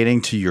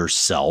masturbating to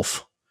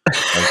yourself?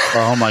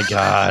 Oh my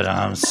God,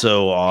 I'm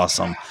so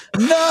awesome.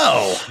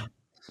 No.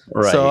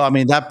 Right. So, I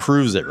mean, that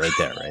proves it right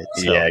there. Right.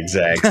 So. Yeah,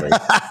 exactly.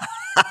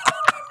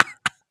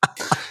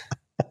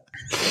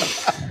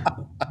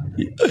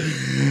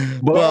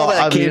 But all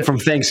that came from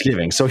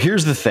Thanksgiving. So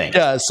here's the thing.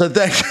 Yeah. So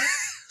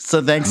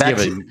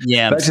Thanksgiving.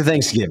 Back to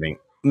Thanksgiving.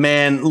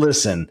 Man,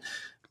 listen,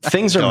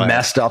 things are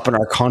messed up in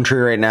our country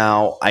right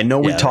now. I know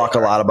we talk a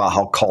lot about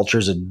how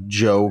culture's a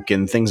joke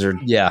and things are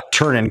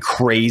turning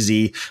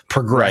crazy.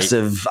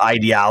 Progressive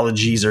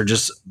ideologies are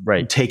just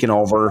taking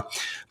over.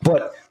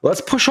 But let's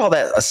push all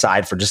that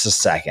aside for just a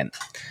second.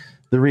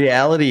 The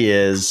reality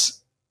is,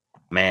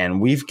 man,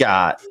 we've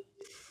got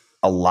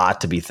a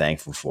lot to be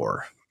thankful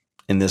for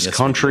in this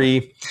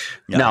country.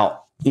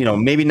 Now,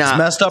 maybe not as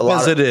messed up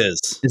as it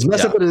is. As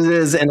messed up as it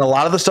is, and a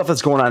lot of the stuff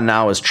that's going on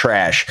now is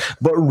trash.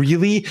 But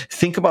really,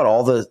 think about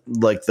all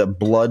the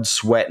blood,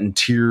 sweat, and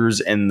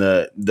tears, and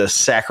the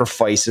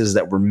sacrifices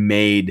that were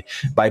made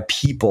by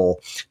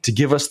people to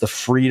give us the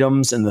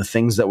freedoms and the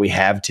things that we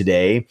have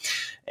today.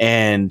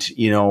 And,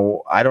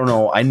 I don't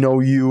know. I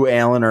know you,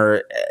 Alan,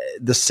 are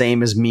the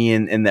same as me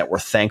in that we're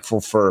thankful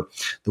for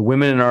the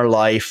women in our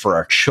life, for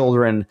our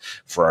children,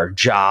 for our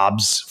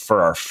jobs,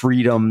 for our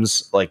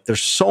freedoms. Like,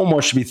 there's so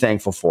much to be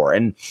thankful for.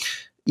 And,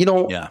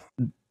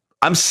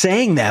 I'm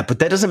saying that, but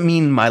that doesn't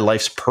mean my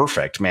life's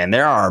perfect, man.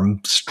 There are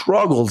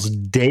struggles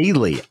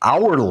daily,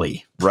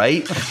 hourly,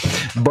 right?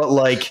 But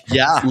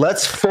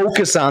let's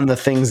focus on the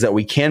things that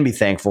we can be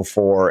thankful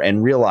for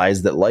and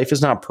realize that life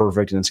is not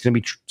perfect and it's going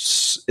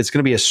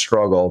to be a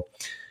struggle.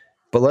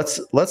 But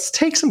let's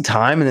take some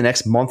time in the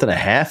next month and a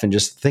half and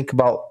just think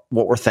about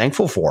what we're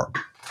thankful for.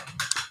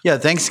 Yeah,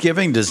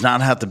 Thanksgiving does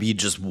not have to be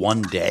just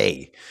one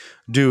day.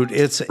 Dude,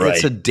 it's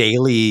a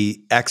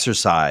daily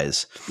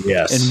exercise.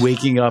 Yes. And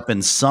waking up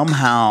and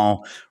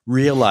somehow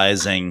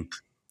realizing,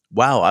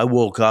 wow, I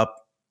woke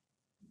up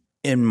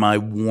in my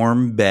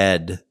warm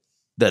bed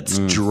that's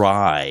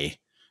dry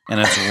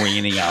and it's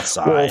raining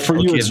outside. Well, for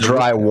you, it's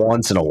dry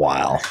once in a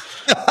while.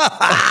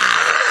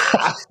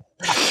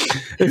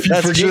 If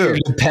you forget your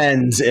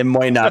Depends, it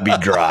might not be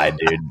dry,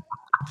 dude.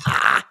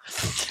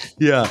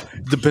 Yeah,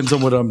 depends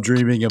on what I'm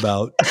dreaming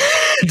about.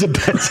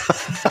 Depends.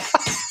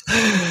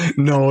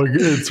 No,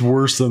 it's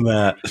worse than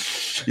that.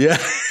 Yeah.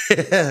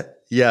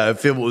 Yeah,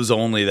 if it was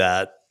only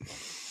that.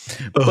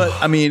 But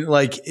I mean,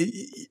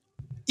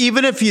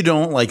 even if you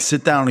don't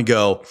sit down and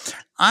go,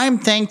 I'm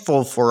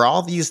thankful for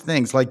all these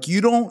things.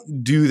 You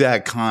don't do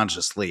that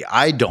consciously.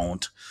 I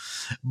don't.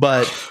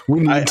 But we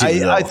need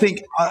to,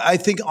 I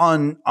think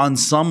on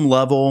some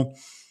level,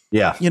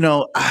 yeah,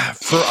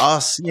 for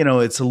us,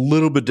 it's a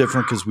little bit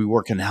different because we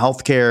work in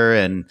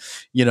healthcare, and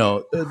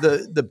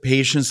the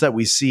patients that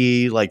we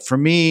see. Like for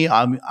me,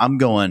 I'm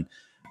going,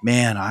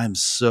 man, I'm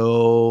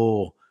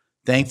so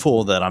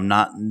thankful that I'm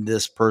not in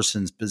this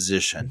person's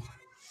position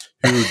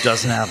who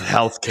doesn't have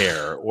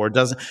healthcare or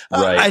doesn't.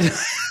 Right.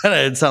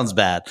 It sounds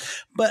bad,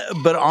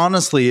 but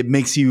honestly, it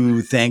makes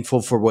you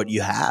thankful for what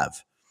you have.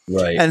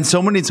 Right. And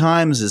so many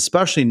times,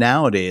 especially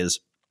nowadays,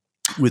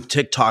 with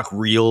TikTok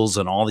reels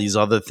and all these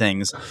other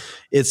things,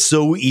 it's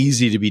so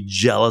easy to be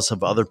jealous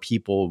of other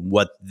people,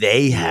 what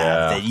they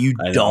have that you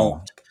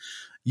don't.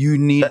 You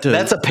need to.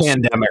 That's a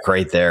pandemic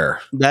right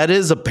there. That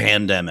is a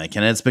pandemic,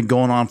 and it's been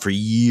going on for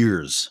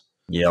years.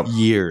 Yep.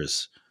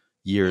 Years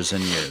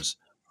and years.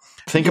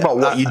 Think about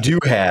what you do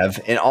have,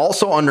 and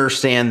also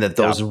understand that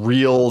those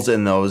reels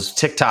and those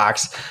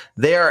TikToks,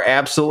 they are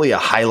absolutely a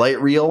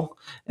highlight reel.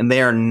 And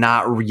they are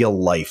not real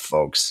life,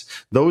 folks.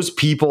 Those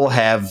people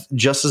have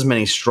just as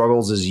many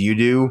struggles as you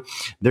do.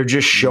 They're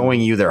just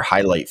showing you their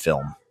highlight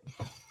film.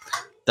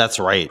 That's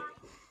right.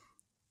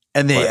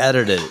 And they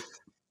edit it.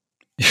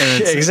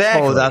 And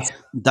exactly. Oh,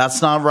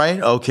 that's not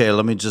right. Okay,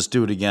 let me just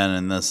do it again.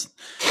 And this,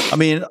 I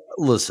mean,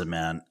 listen,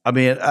 man. I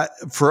mean,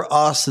 for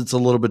us, it's a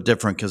little bit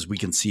different because we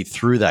can see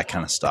through that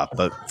kind of stuff.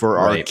 But for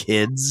our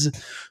kids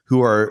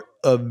who are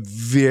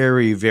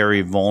very,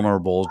 very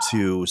vulnerable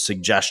to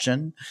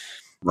suggestion.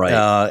 Right.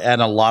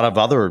 And a lot of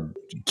other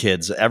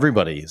kids,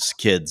 everybody's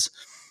kids,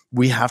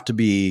 we have to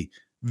be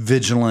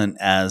vigilant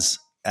as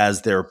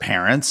their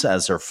parents,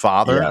 as their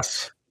father,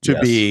 to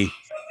be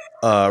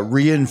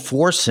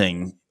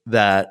reinforcing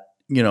that,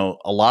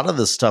 a lot of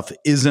this stuff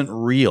isn't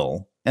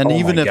real. And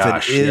even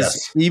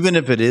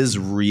if it is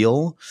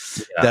real,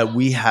 that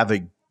we have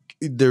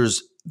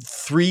there's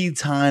 3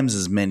 times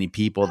as many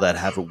people that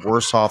have it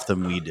worse off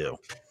than we do.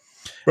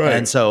 Right.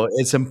 And so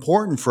it's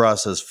important for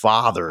us as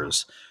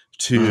fathers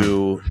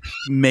to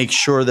make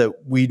sure that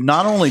we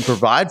not only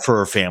provide for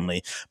our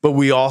family, but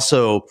we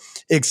also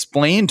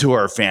explain to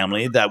our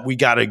family that we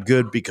got it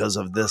good because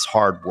of this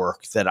hard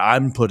work that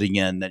I'm putting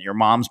in, that your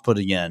mom's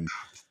putting in.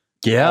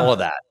 Yeah. All of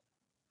that.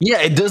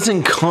 Yeah, it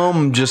doesn't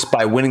come just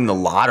by winning the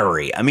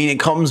lottery. I mean, it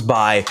comes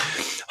by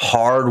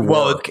hard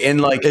work.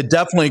 And it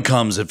definitely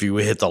comes if you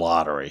hit the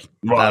lottery.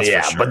 Well,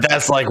 but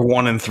that's like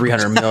 1 in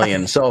 300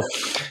 million. So,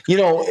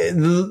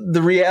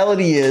 the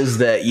reality is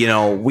that,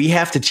 we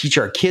have to teach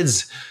our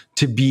kids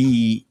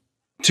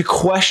to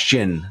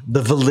question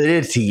the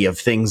validity of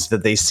things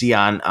that they see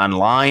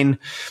online,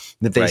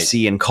 that they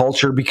see in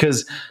culture,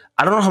 because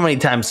I don't know how many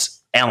times,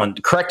 Alan,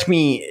 correct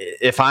me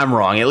if I'm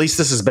wrong. At least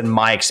this has been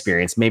my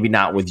experience, maybe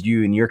not with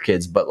you and your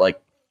kids, but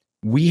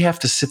we have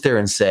to sit there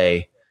and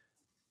say,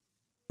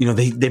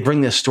 they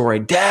bring this story,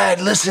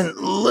 Dad, listen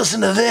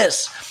to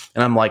this.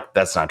 And I'm like,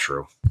 that's not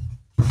true.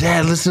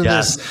 Dad, listen to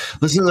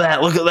this. Listen to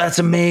that. Look, that's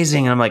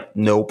amazing. And I'm like,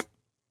 nope.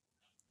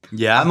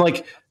 Yeah. I'm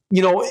like,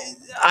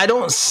 I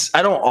don't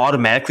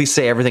automatically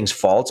say everything's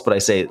false, but I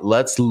say,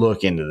 let's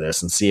look into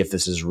this and see if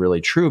this is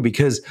really true,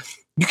 because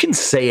you can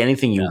say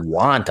anything you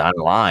want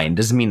online.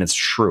 Doesn't mean it's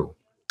true.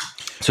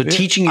 So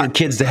teaching your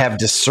kids to have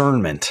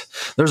discernment,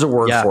 there's a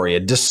word for you,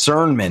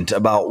 discernment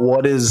about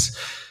what is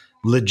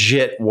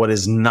legit, what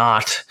is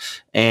not.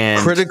 And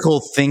critical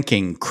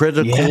thinking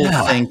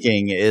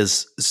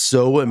is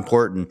so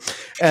important.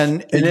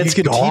 And it's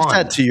you could teach gone.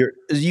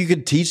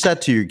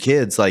 that to your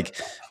kids. Like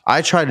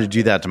I try to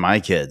do that to my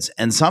kids,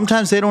 and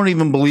sometimes they don't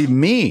even believe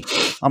me.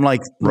 I'm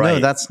like, no,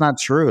 Right. that's not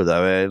true.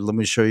 Let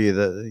me show you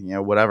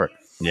whatever.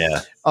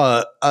 Yeah.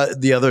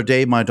 The other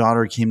day, my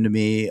daughter came to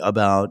me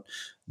about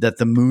that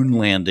the moon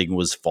landing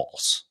was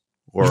false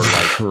or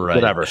like Right.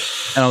 whatever.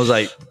 And I was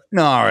like,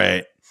 no, all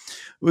right.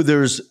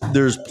 There's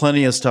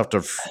plenty of stuff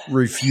to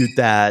refute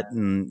that.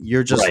 And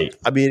you're just, Right.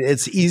 I mean,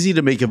 it's easy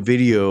to make a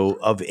video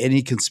of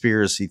any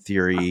conspiracy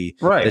theory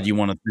Right. that you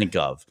want to think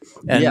of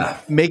and Yeah.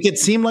 make it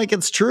seem like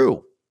it's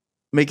true.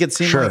 Make it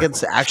seem Sure. like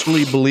it's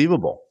actually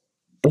believable.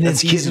 And That's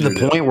it's getting easy to to the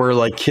do. point where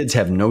like kids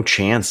have no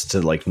chance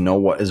to like know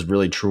what is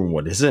really true and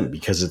what isn't,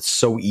 because it's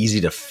so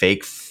easy to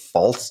fake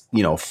false,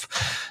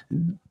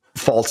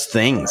 false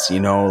things,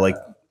 like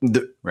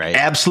the Right.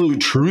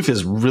 absolute truth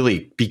is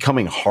really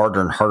becoming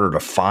harder and harder to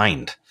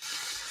find.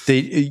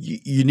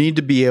 You need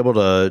to be able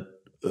to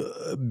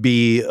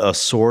be a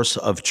source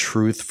of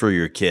truth for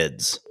your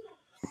kids.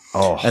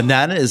 Oh, And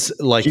that is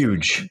like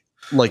huge.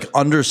 like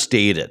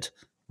understated,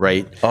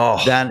 right? Oh.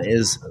 That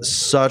is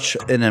such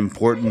an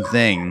important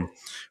thing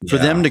for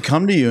them to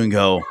come to you and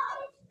go,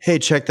 hey,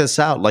 check this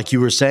out. Like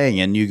you were saying,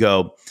 and you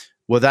go,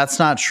 well, that's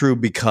not true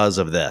because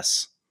of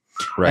this.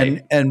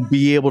 Right. And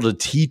be able to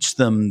teach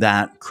them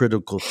that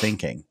critical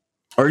thinking.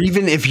 Or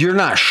even if you're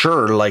not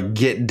sure, like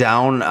get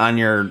down on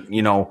your,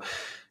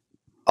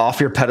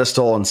 off your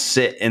pedestal and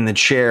sit in the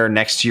chair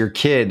next to your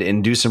kid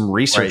and do some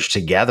research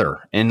together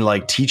and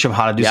like teach them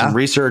how to do some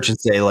research and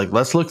say like,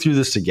 let's look through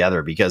this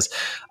together, because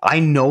I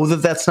know that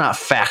that's not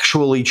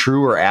factually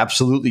true or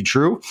absolutely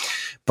true,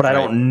 but I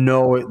don't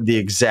know the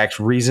exact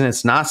reason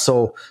it's not.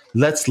 So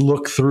let's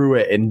look through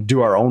it and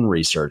do our own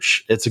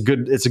research. It's a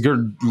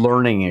good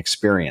learning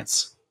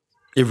experience.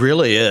 It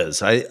really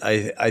is.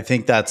 I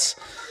think that's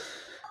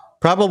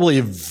probably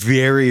a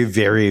very,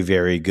 very,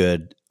 very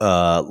good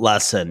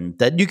lesson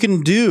that you can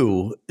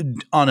do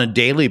on a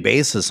daily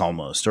basis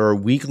almost, or a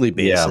weekly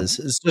basis.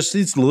 It's just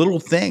these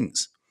little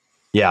things.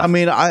 Yeah. I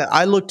mean,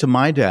 I look to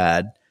my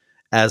dad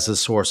as a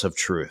source of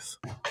truth,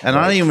 and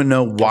I don't even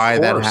know why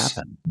that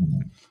happened.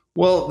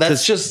 Well,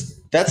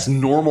 that's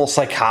normal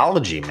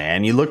psychology,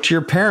 man. You look to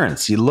your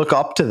parents, you look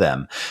up to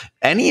them,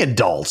 any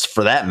adults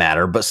for that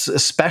matter, but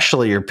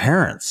especially your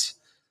parents.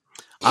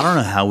 I don't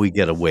know how we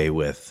get away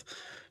with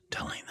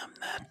telling them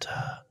that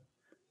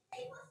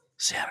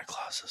Santa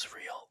Claus is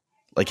real.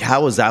 Like,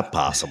 how is that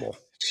possible?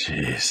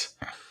 Jeez.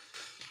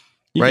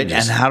 Right?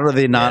 And how do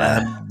they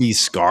not be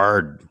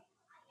scarred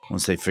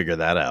once they figure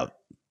that out?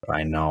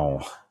 I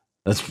know.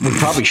 We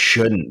probably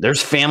shouldn't.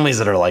 There's families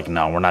that are like,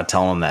 no, we're not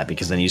telling them that,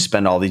 because then you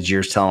spend all these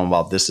years telling them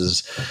about this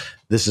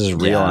is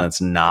real and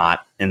it's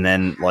not. And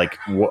then like,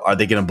 are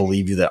they going to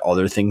believe you that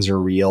other things are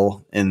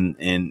real and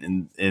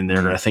they're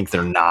going to think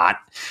they're not?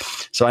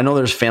 So I know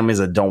there's families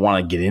that don't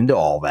want to get into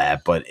all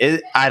that, but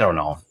I don't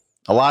know.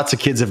 Lots of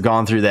kids have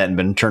gone through that and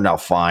been turned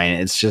out fine.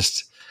 It's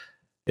just,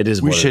 it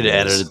is. We should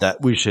edit that.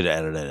 We should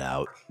edit it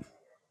out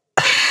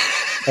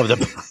of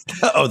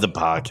the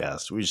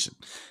podcast. We should.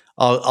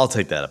 I'll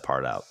take that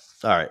part out.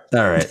 All right.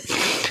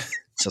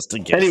 Just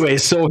in case. Anyway,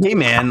 so hey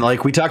man,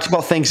 like we talked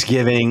about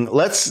Thanksgiving.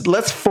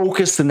 Let's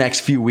focus the next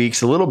few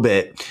weeks a little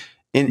bit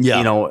in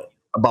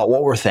about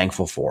what we're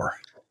thankful for.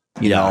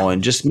 You know,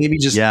 and maybe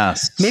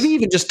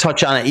even just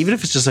touch on it, even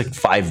if it's just like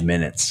 5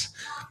 minutes.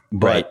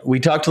 But we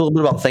talked a little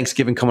bit about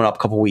Thanksgiving coming up a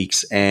couple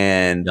weeks,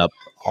 and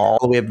all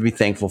that we have to be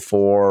thankful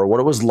for, what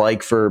it was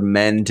like for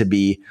men to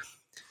be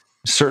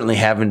certainly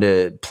having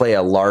to play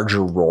a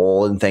larger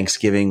role in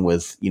Thanksgiving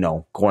with,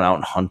 going out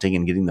and hunting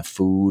and getting the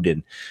food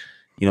and,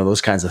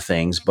 those kinds of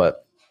things.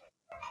 But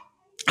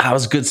that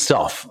was good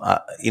stuff.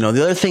 The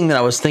other thing that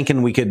I was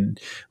thinking we could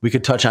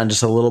touch on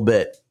just a little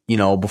bit,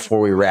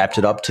 before we wrapped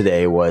it up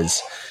today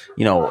was,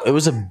 it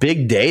was a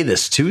big day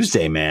this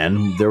Tuesday,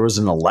 man. There was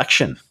an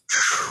election.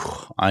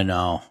 I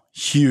know.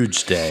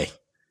 Huge day.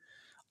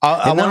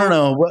 I want to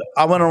know what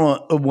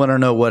want to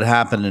know what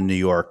happened in New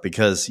York,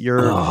 because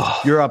you're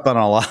up on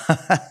a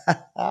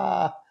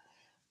lot.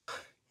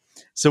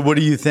 So what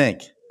do you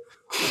think?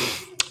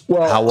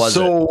 Well, how was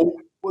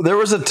it? There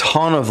was a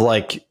ton of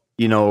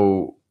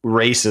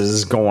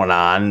races going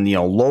on,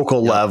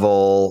 local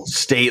level,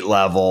 state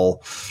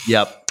level.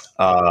 Yep.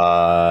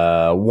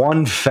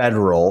 One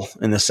federal,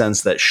 in the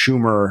sense that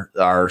Schumer,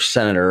 our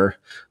senator,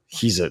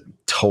 he's a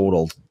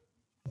total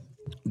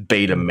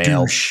beta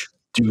male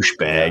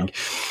douchebag. Yeah.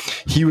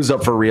 He was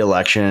up for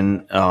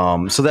re-election.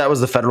 So that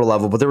was the federal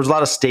level, but there was a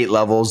lot of state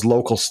levels,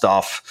 local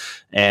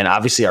stuff. And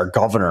obviously our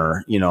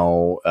governor,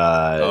 Cuomo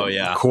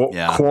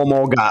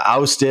got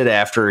ousted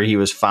after he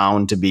was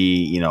found to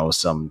be,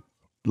 some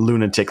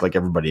lunatic like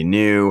everybody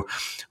knew.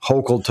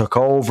 Hochul took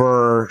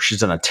over. She's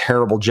done a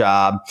terrible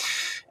job.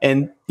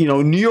 And,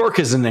 New York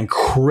is an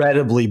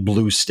incredibly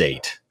blue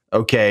state.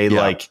 Okay.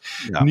 Yeah.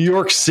 New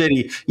York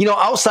City,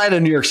 outside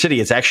of New York City,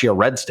 it's actually a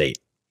red state.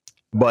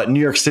 but New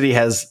York City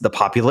has the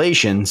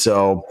population,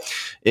 so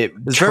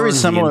it's very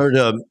similar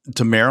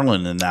to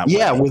Maryland in that way.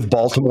 Yeah, with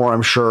Baltimore,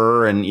 I'm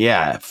sure, and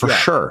for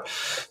sure.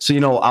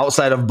 So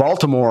outside of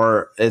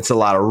Baltimore, it's a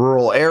lot of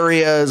rural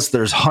areas.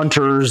 There's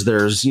hunters.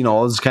 There's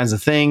all those kinds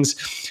of things.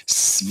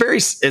 It's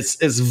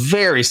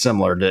very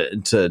similar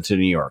to New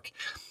York.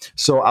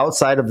 So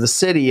outside of the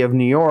city of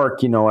New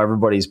York,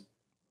 everybody's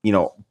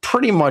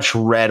pretty much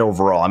red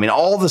overall. I mean,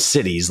 all the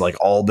cities like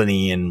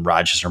Albany and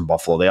Rochester and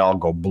Buffalo, they all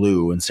go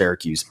blue, and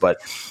Syracuse, but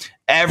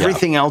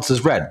everything else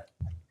is red.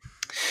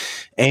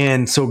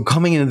 And so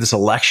coming into this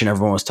election,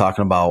 everyone was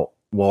talking about,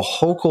 well,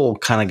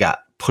 Hochul kind of got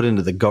put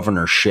into the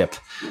governorship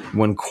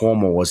when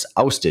Cuomo was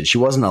ousted. She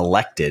wasn't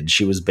elected.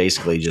 She was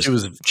basically just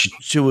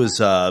she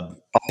was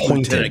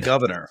appointed a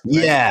governor.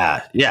 Right?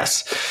 Yeah.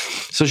 Yes.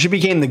 So she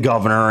became the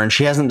governor, and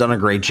she hasn't done a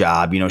great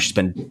job. She's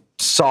been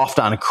soft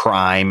on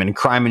crime, and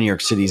crime in New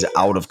York City is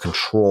out of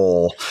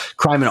control.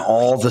 Crime in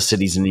all the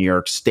cities in New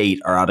York State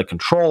are out of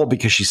control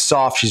because she's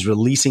soft. She's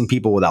releasing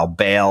people without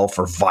bail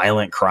for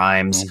violent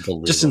crimes,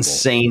 just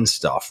insane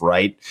stuff,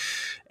 right?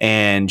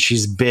 And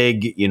she's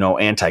big,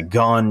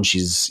 anti-gun.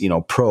 She's,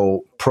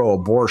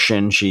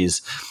 pro-abortion.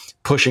 She's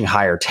pushing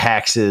higher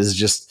taxes,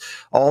 just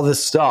all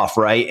this stuff,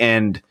 right?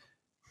 And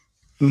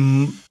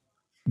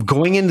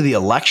going into the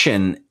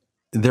election,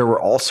 there were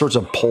all sorts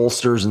of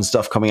pollsters and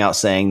stuff coming out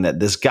saying that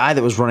this guy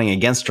that was running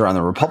against her on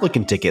the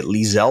Republican ticket,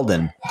 Lee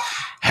Zeldin,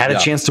 had a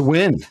chance to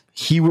win.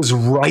 He was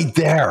right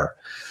there.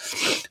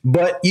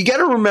 But you got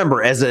to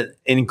remember, as an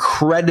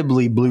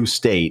incredibly blue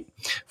state,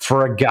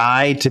 for a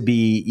guy to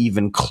be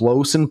even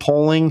close in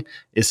polling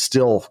is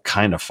still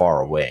kind of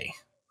far away,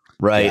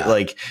 right? Yeah.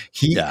 Like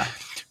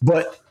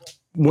but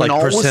when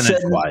all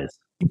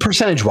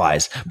percentage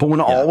wise, but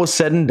when all was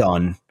said and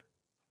done,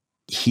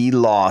 he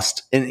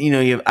lost. And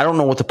I don't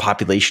know what the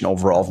population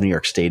overall of New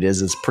York State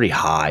is. It's pretty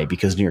high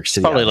because New York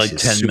City probably like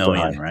 10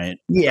 million, right?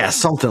 Yeah,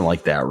 something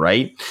like that,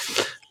 right?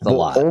 A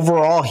lot.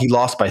 Overall, he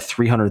lost by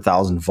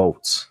 300,000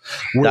 votes.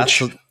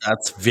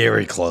 That's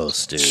very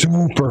close, dude.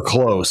 Super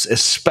close,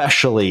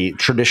 especially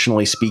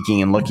traditionally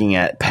speaking and looking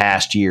at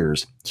past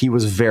years. He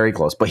was very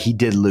close, but he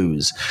did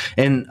lose.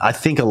 And I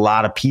think a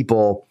lot of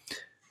people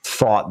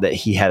thought that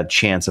he had a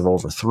chance of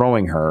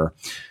overthrowing her,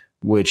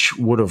 which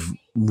would have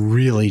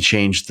really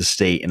changed the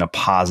state in a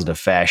positive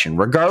fashion,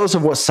 regardless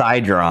of what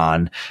side you're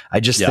on. I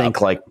just think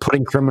like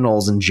putting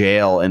criminals in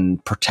jail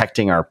and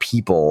protecting our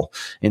people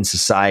in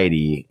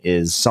society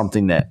is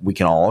something that we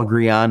can all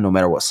agree on, no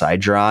matter what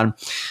side you're on.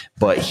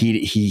 But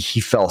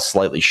he fell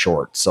slightly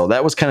short, so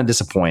that was kind of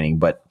disappointing.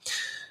 But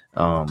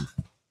so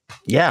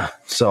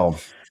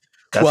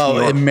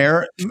that's in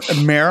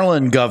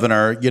Maryland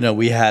governor,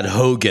 we had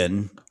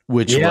Hogan,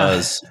 which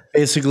was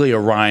basically a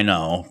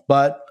rhino.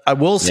 But I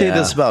will say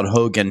this about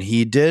Hogan.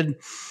 He did,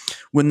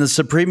 when the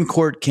Supreme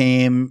Court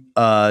came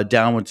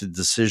down with the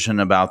decision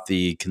about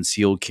the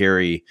concealed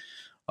carry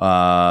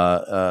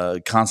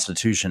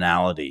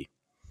constitutionality,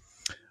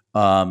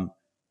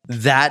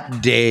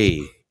 that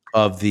day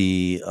of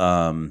the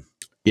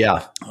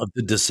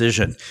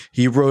decision,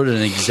 he wrote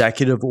an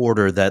executive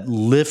order that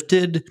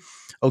lifted.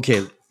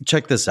 Okay,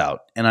 check this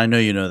out. And I know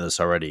you know this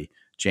already,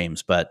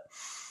 James, but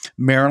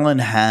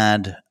Maryland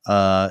had,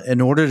 in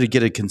order to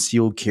get a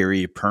concealed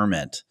carry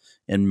permit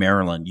in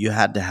Maryland, you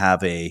had to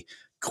have a,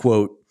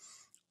 quote,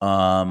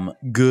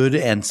 good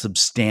and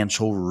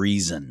substantial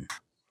reason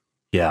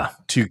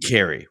to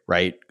carry,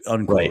 right?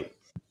 Unquote. Right.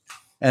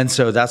 And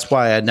so that's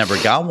why I never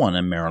got one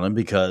in Maryland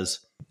because,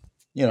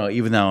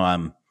 even though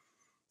I'm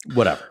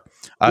whatever.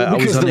 I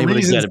was unable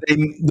to get it.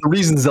 The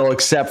reasons they'll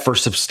accept for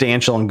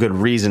substantial and good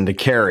reason to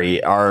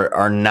carry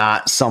are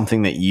not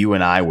something that you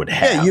and I would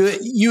have. Yeah,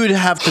 you would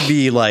have to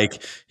be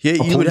like a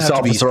police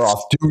officer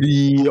off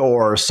duty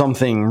or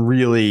something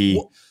really.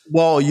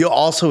 Well, you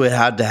also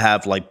had to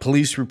have like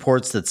police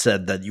reports that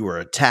said that you were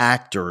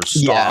attacked or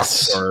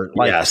stalked or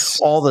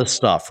all this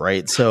stuff,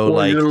 right?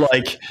 So you're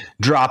like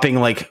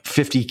dropping like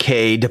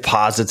 $50K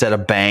deposits at a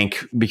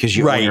bank because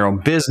you own your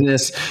own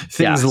business,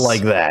 things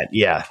like that.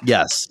 Yeah.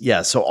 Yes.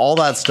 Yeah. So all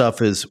that stuff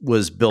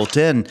was built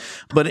in,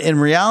 but in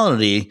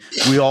reality,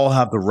 we all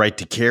have the right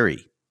to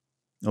carry.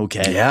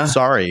 Okay. Yeah.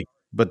 Sorry.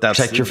 But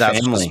protect your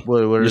family,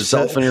 what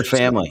yourself and your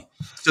family.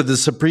 So the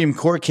Supreme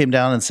Court came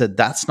down and said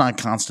that's not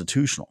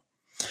constitutional.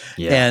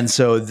 Yeah. And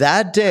so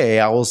that day,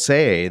 I will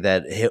say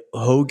that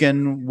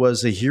Hogan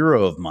was a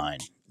hero of mine.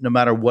 No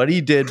matter what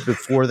he did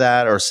before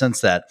that or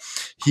since that,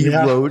 he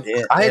wrote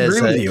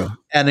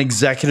an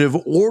executive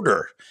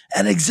order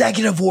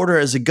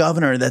as a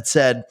governor that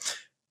said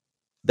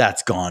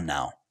that's gone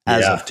now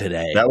as of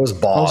today. That was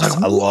boss.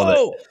 I love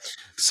it.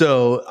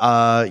 So,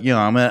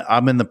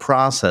 I'm in the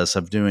process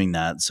of doing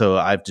that. So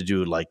I have to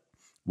do like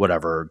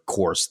whatever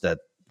course that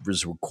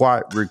was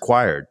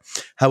required.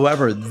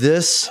 However,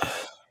 this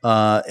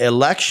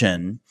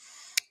election,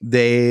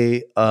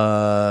 we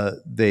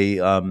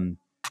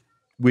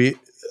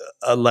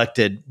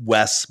elected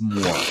Wes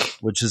Moore,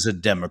 which is a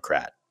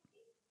Democrat,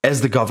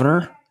 as the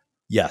governor.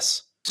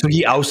 Yes. So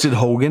he ousted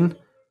Hogan.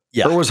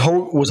 Yeah. Or was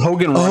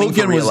Hogan running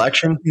for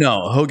re-election?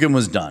 No, Hogan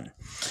was done.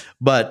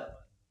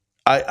 But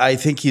I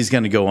think he's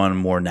going to go on a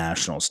more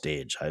national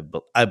stage.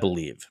 I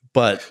believe,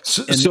 but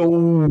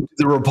so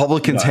the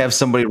Republicans have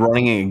somebody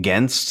running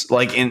against,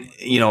 like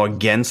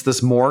against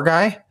this Moore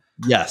guy.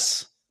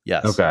 Yes.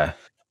 Okay,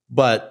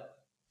 but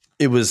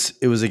it was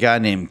a guy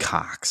named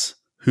Cox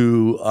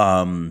who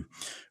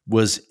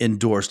was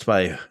endorsed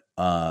by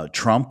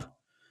Trump.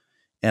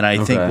 And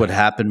I think what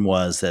happened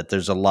was that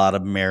there's a lot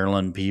of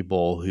Maryland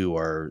people who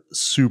are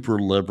super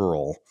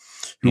liberal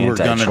who were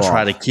going to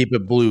try to keep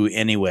it blue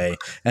anyway.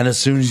 And as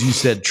soon as you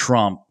said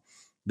Trump,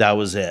 that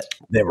was it.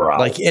 They were out.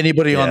 Like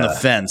anybody on the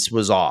fence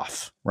was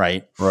off,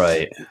 right?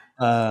 Right.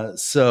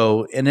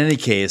 So in any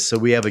case, so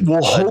we have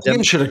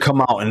Hogan should have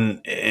come out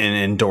and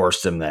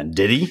endorsed him then,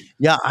 did he?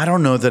 Yeah, I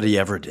don't know that he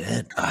ever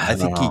did. I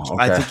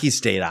think he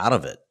stayed out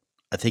of it.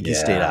 He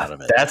stayed out of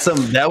it.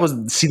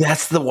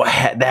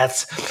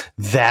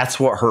 That's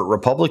what hurt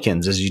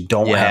Republicans is you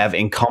don't have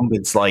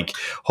incumbents like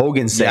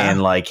Hogan saying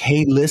like,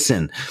 hey,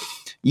 listen,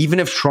 even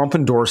if Trump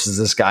endorses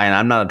this guy and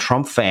I'm not a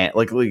Trump fan,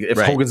 like if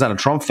Hogan's not a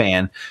Trump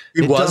fan,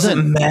 it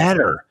doesn't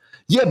matter.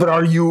 Yeah, but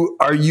are you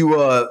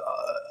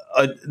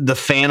the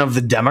fan of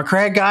the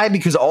Democrat guy?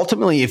 Because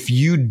ultimately, if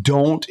you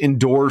don't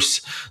endorse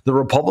the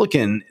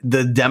Republican,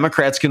 the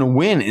Democrat's going to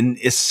win. And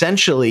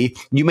essentially,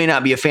 you may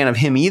not be a fan of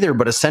him either,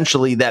 but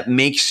essentially that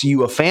makes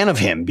you a fan of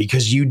him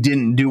because you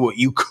didn't do what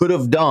you could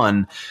have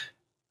done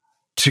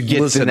to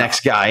get the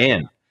next guy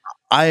in.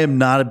 I am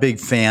not a big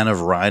fan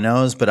of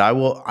rhinos, but I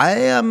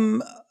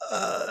am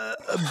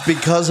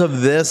because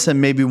of this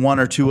and maybe one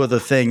or two other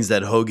things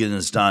that Hogan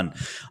has done.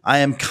 I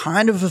am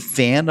kind of a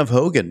fan of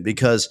Hogan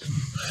because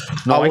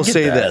I will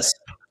say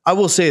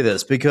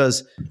this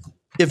because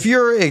if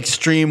you're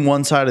extreme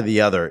one side or the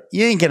other,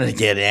 you ain't going to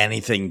get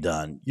anything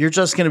done. You're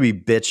just going to be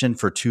bitching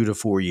for 2 to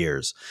 4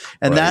 years.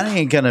 And that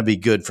ain't going to be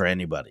good for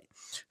anybody.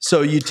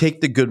 So you take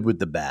the good with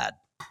the bad,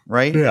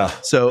 right? Yeah.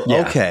 So,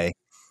 okay.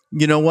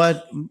 You know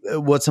what?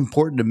 What's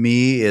important to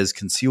me is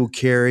concealed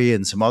carry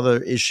and some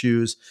other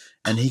issues.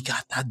 And he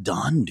got that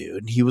done,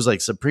 dude. He was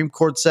like, Supreme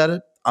Court said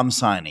it, I'm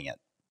signing it.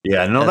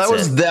 Yeah, no,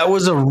 that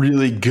was a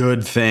really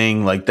good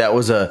thing. Like that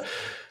was a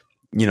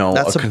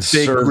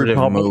conservative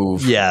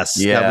move. Yes,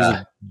 that was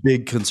a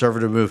big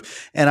conservative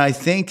move. And I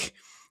think,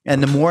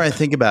 and the more I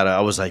think about it,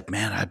 I was like,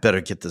 man, I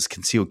better get this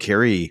concealed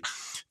carry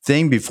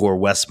thing before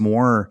Wes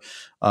Moore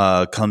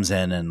comes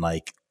in and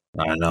like,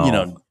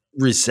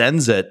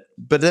 rescinds it.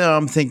 But then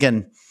I'm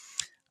thinking,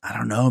 I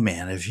don't know,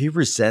 man. If he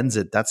rescinds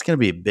it, that's going to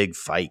be a big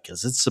fight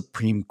because it's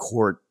Supreme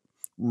Court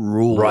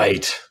rule.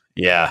 Right.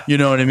 Yeah. You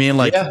know what I mean?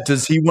 Like,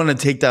 does he want to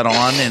take that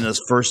on in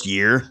his first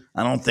year?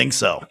 I don't think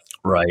so.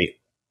 Right.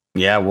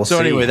 Yeah. We'll see. So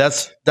anyway,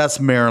 that's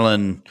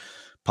Maryland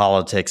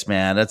politics,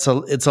 man. It's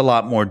a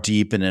lot more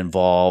deep and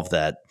involved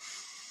and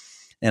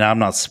I'm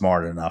not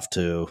smart enough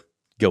to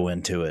go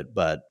into it,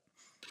 but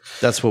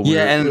that's what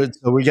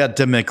so we got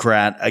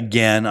Democrat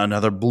again,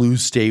 another blue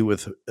state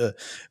with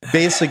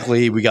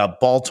basically we got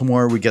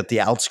Baltimore, we got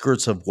the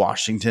outskirts of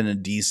Washington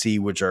and DC,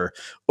 which are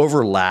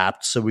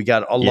overlapped. So we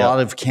got a lot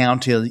of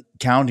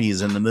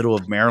counties in the middle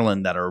of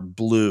Maryland that are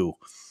blue.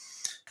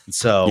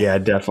 So yeah,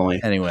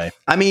 definitely. Anyway,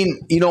 I mean,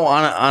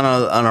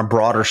 on a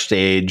broader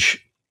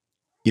stage,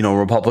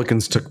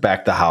 Republicans took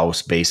back the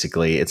House.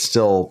 Basically, it's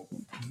still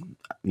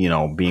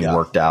being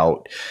worked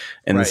out.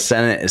 And the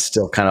Senate is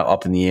still kind of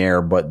up in the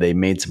air, but they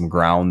made some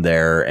ground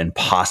there and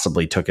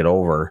possibly took it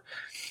over.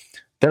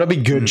 That'll be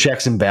good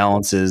checks and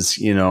balances,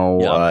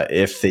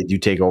 if they do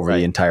take over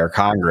the entire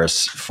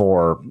Congress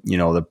for,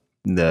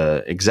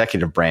 the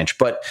executive branch.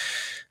 But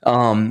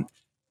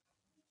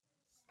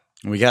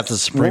we got the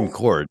Supreme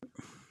Court.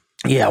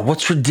 Yeah.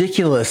 What's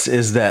ridiculous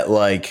is that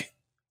like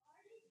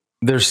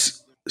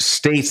there's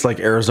states like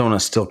Arizona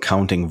still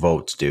counting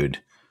votes,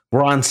 dude.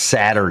 We're on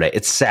Saturday.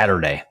 It's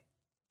Saturday.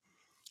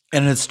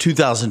 And it's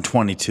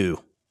 2022.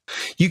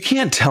 You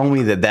can't tell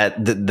me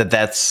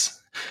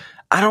that's,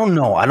 I don't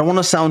know. I don't want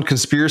to sound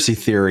conspiracy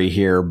theory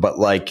here, but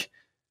like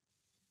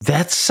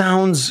that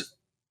sounds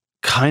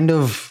kind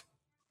of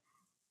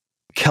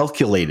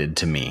calculated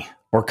to me,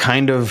 or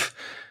kind of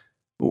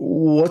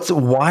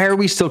why are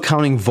we still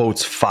counting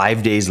votes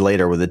 5 days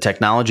later with the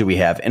technology we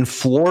have? And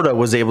Florida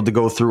was able to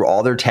go through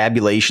all their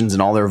tabulations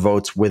and all their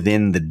votes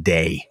within the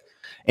day.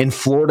 And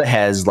Florida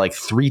has like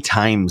 3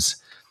 times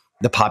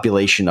the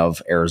population of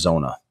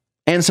Arizona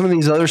and some of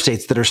these other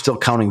states that are still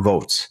counting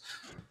votes.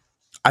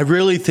 I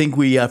really think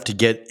we have to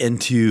get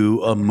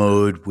into a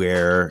mode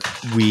where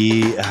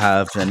we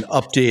have an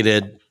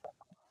updated,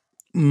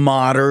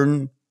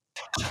 modern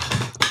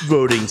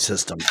voting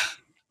system.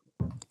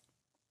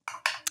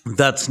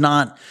 That's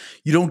not,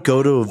 you don't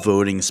go to a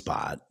voting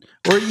spot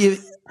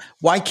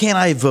why can't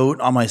I vote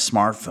on my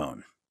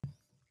smartphone?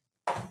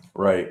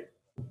 Right.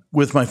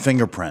 With my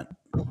fingerprint.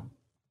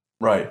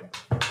 Right.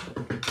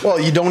 Well,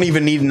 you don't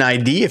even need an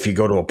ID if you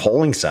go to a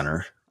polling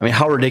center. I mean,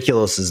 how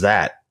ridiculous is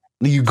that?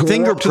 You go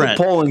up to the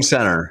polling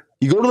center.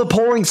 You go to the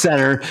polling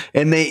center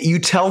and you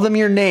tell them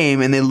your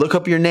name and they look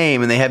up your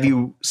name and they have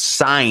you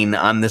sign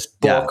on this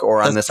book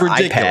or on this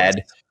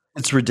iPad.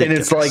 It's ridiculous.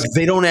 And it's like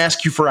they don't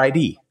ask you for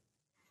ID.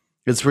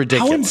 It's How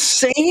ridiculous.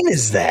 insane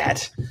is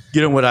that?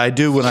 You know what I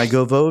do when I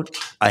go vote?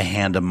 I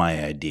hand them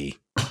my ID.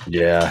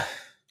 Yeah,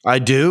 I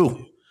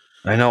do.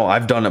 I know.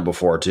 I've done it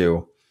before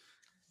too.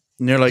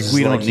 And they're like, It's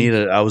we like don't need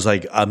it. I was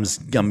like,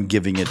 I'm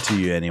giving it to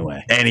you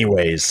anyway.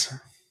 Anyways,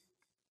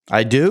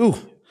 I do.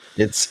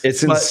 it's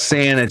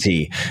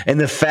insanity. And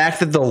the fact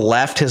that the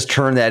left has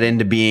turned that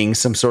into being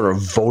some sort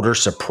of voter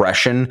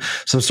suppression,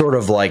 some sort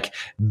of like,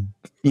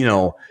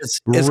 It's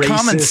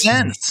common racist,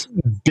 sense.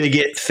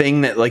 bigot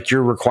thing that like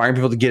you're requiring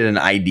people to get an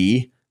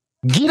ID.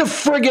 Get a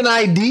friggin'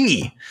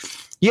 ID.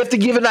 You have to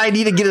give an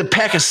ID to get a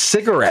pack of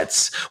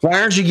cigarettes.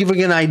 Why aren't you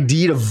giving an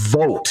ID to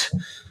vote?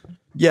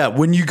 Yeah,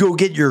 when you go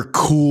get your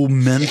cool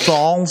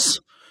menthols,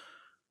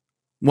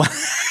 what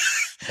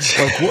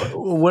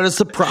what is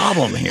the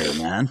problem here,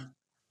 man?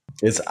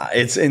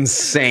 It's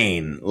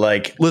insane.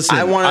 Like, Listen,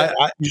 I want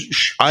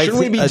shouldn't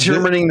we be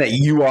determining that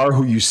you are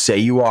who you say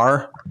you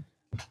are?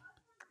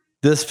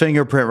 This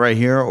fingerprint right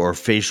here, or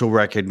facial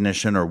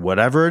recognition, or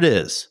whatever it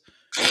is.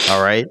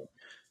 All right,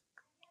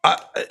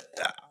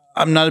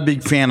 I'm not a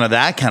big fan of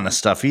that kind of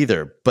stuff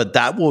either. But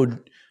that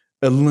would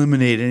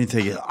eliminate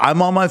anything.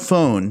 I'm on my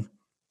phone.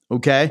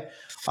 Okay,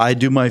 I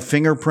do my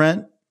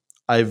fingerprint.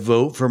 I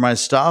vote for my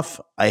stuff.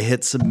 I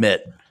hit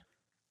submit,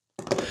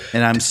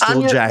 and I'm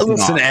still jacking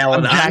off.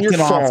 Alan, I'm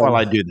jacking off while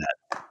I do that.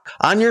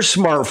 On your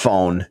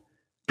smartphone,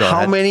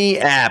 how many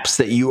apps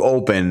that you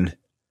open?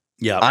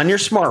 Yeah, on your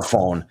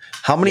smartphone,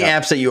 how many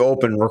apps that you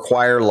open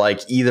require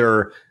like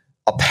either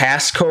a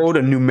passcode,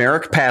 a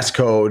numeric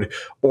passcode,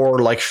 or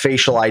like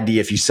facial ID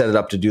if you set it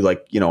up to do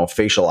like,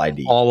 facial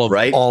ID. all of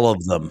right? all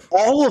of them.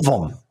 All of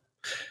them.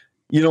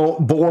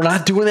 But we're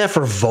not doing that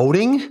for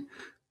voting.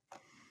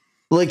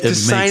 Like to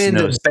sign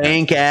into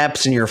bank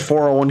apps and your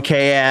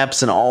 401k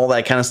apps and all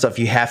that kind of stuff,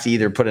 you have to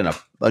either put in a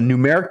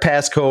numeric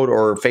passcode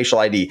or facial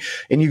ID.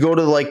 And you go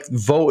to like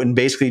vote and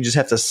basically you just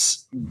have to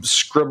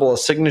scribble a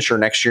signature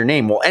next to your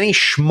name. Well, any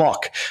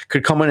schmuck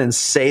could come in and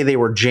say they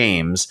were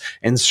James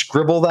and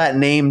scribble that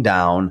name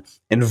down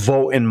and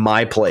vote in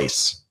my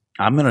place.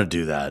 I'm going to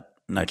do that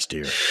next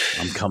year.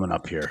 I'm coming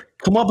up here.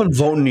 Come up and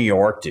vote in New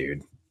York,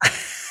 dude.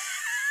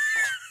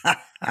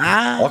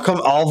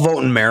 I'll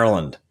vote in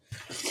Maryland.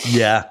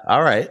 Yeah.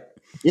 All right.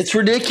 It's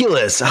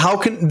ridiculous. How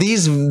can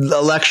these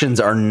elections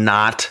are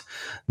not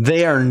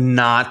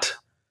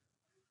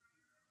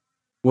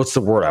what's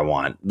the word I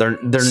want? They're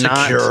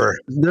secure.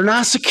 They're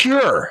not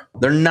secure.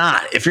 They're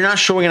not. If you're not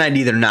showing an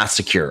ID, they're not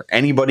secure.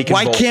 Anybody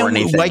can vote for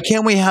anything. Why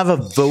can't we have a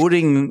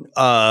voting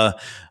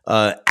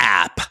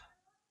app?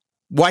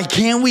 Why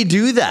can't we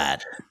do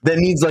that? That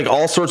needs like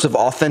all sorts of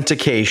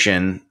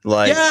authentication.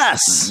 Like,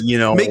 yes,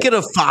 make it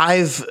a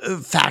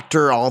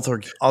 5-factor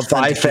authentication.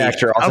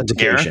 5-factor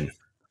authentication.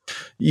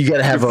 You got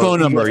to have your phone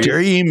number,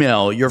 your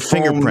email, your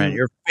fingerprint,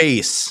 your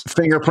face,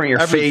 your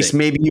face.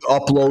 Maybe you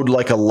upload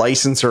like a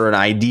license or an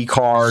ID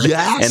card,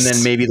 and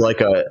then maybe like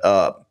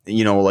a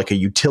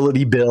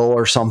utility bill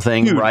or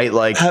something, dude, right?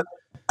 Like,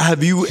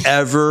 have you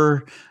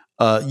ever?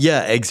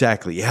 Yeah,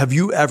 exactly. Have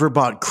you ever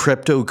bought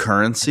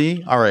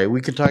cryptocurrency? All right,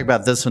 we could talk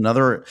about this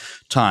another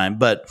time,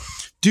 but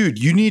dude,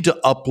 you need to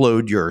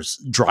upload your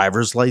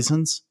driver's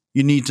license.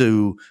 You need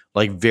to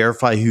like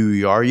verify who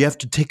you are. You have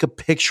to take a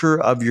picture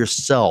of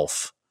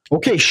yourself.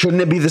 Okay,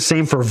 shouldn't it be the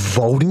same for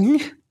voting?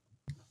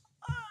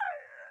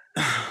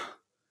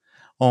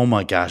 Oh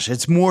my gosh,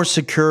 it's more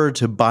secure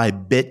to buy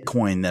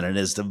Bitcoin than it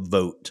is to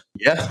vote.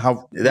 Yeah,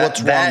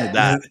 what's wrong with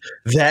that?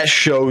 That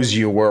shows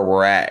you where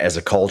we're at as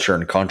a culture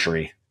and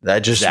country. That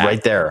just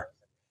right there.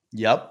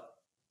 Yep.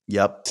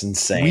 It's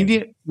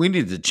insane. We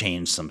need to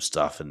change some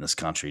stuff in this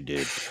country,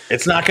 dude.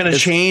 It's not going to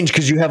change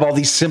because you have all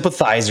these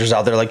sympathizers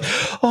out there like,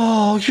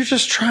 oh, you're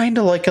just trying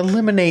to like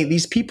eliminate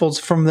these people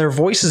from their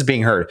voices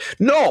being heard.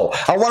 No,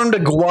 I want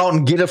them to go out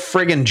and get a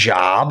friggin'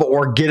 job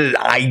or get an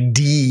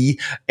ID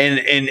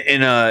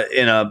in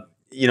a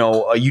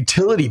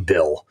utility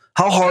bill.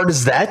 How hard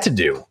is that to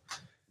do?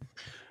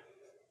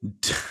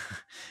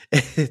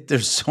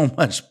 There's so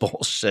much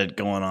bullshit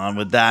going on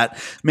with that,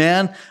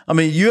 man. I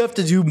mean, you have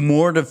to do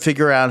more to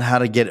figure out how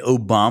to get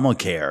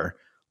Obamacare.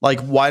 Like,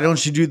 why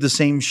don't you do the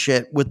same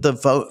shit with the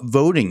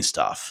voting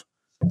stuff?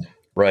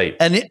 Right.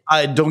 And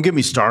don't get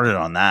me started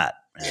on that,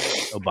 man.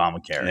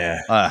 Obamacare.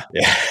 Yeah.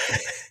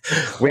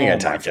 We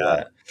ain't got time for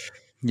that.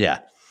 Yeah.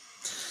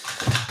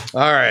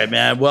 All right,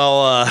 man.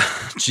 Well,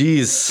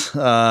 geez.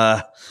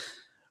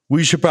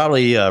 We should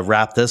probably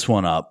wrap this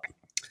one up.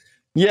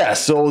 Yeah,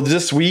 so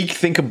this week,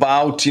 think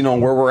about,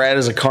 where we're at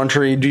as a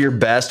country. Do your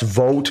best,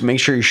 vote, make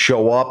sure you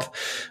show up.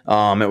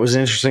 It was an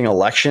interesting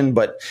election,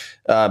 but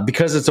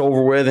because it's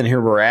over with and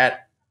here we're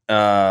at,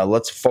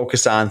 let's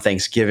focus on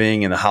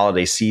Thanksgiving and the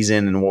holiday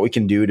season and what we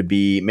can do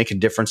to make a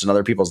difference in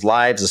other people's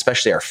lives,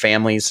 especially our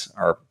families,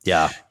 our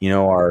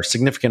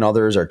significant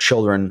others, our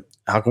children.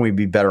 How can we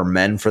be better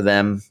men for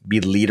them, be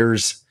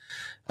leaders,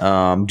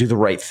 do the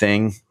right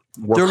thing,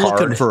 work hard. They're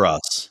looking for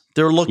us.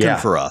 They're looking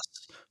for us.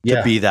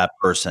 To be that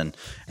person.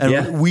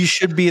 And we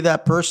should be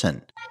that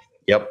person.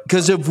 Yep.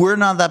 Because if we're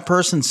not that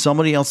person,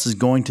 somebody else is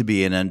going to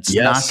be, and it's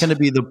not going to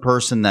be the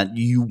person that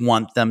you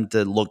want them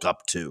to look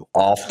up to.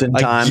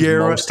 Oftentimes,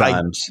 most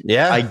times.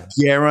 I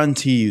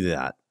guarantee you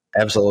that.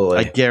 Absolutely.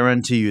 I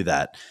guarantee you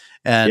that.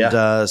 And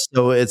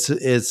so it's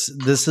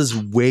this is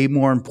way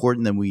more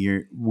important than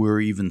we're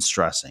even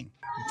stressing.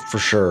 For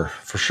sure.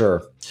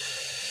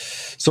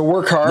 So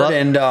work hard,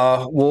 and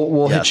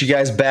we'll hit you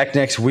guys back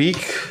next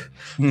week.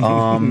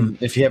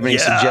 If you have any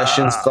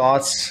suggestions,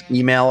 thoughts,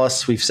 email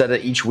us. We've said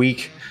it each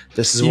week.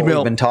 This is what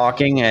we've been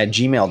talking at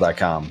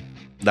gmail.com.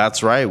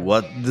 That's right.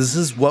 This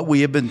is what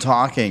we have been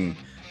talking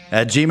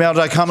at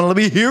gmail.com. And let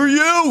me hear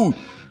you.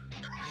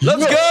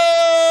 Let's go.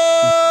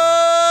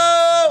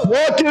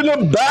 Walking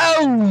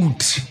about.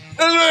 That's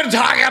what we're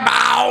talking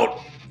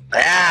about.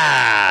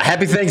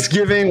 Happy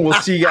Thanksgiving. We'll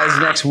see you guys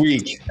next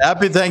week.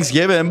 Happy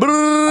Thanksgiving. All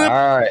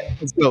right.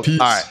 Let's go. Peace.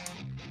 All right.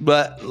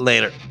 But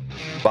later.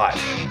 Bye.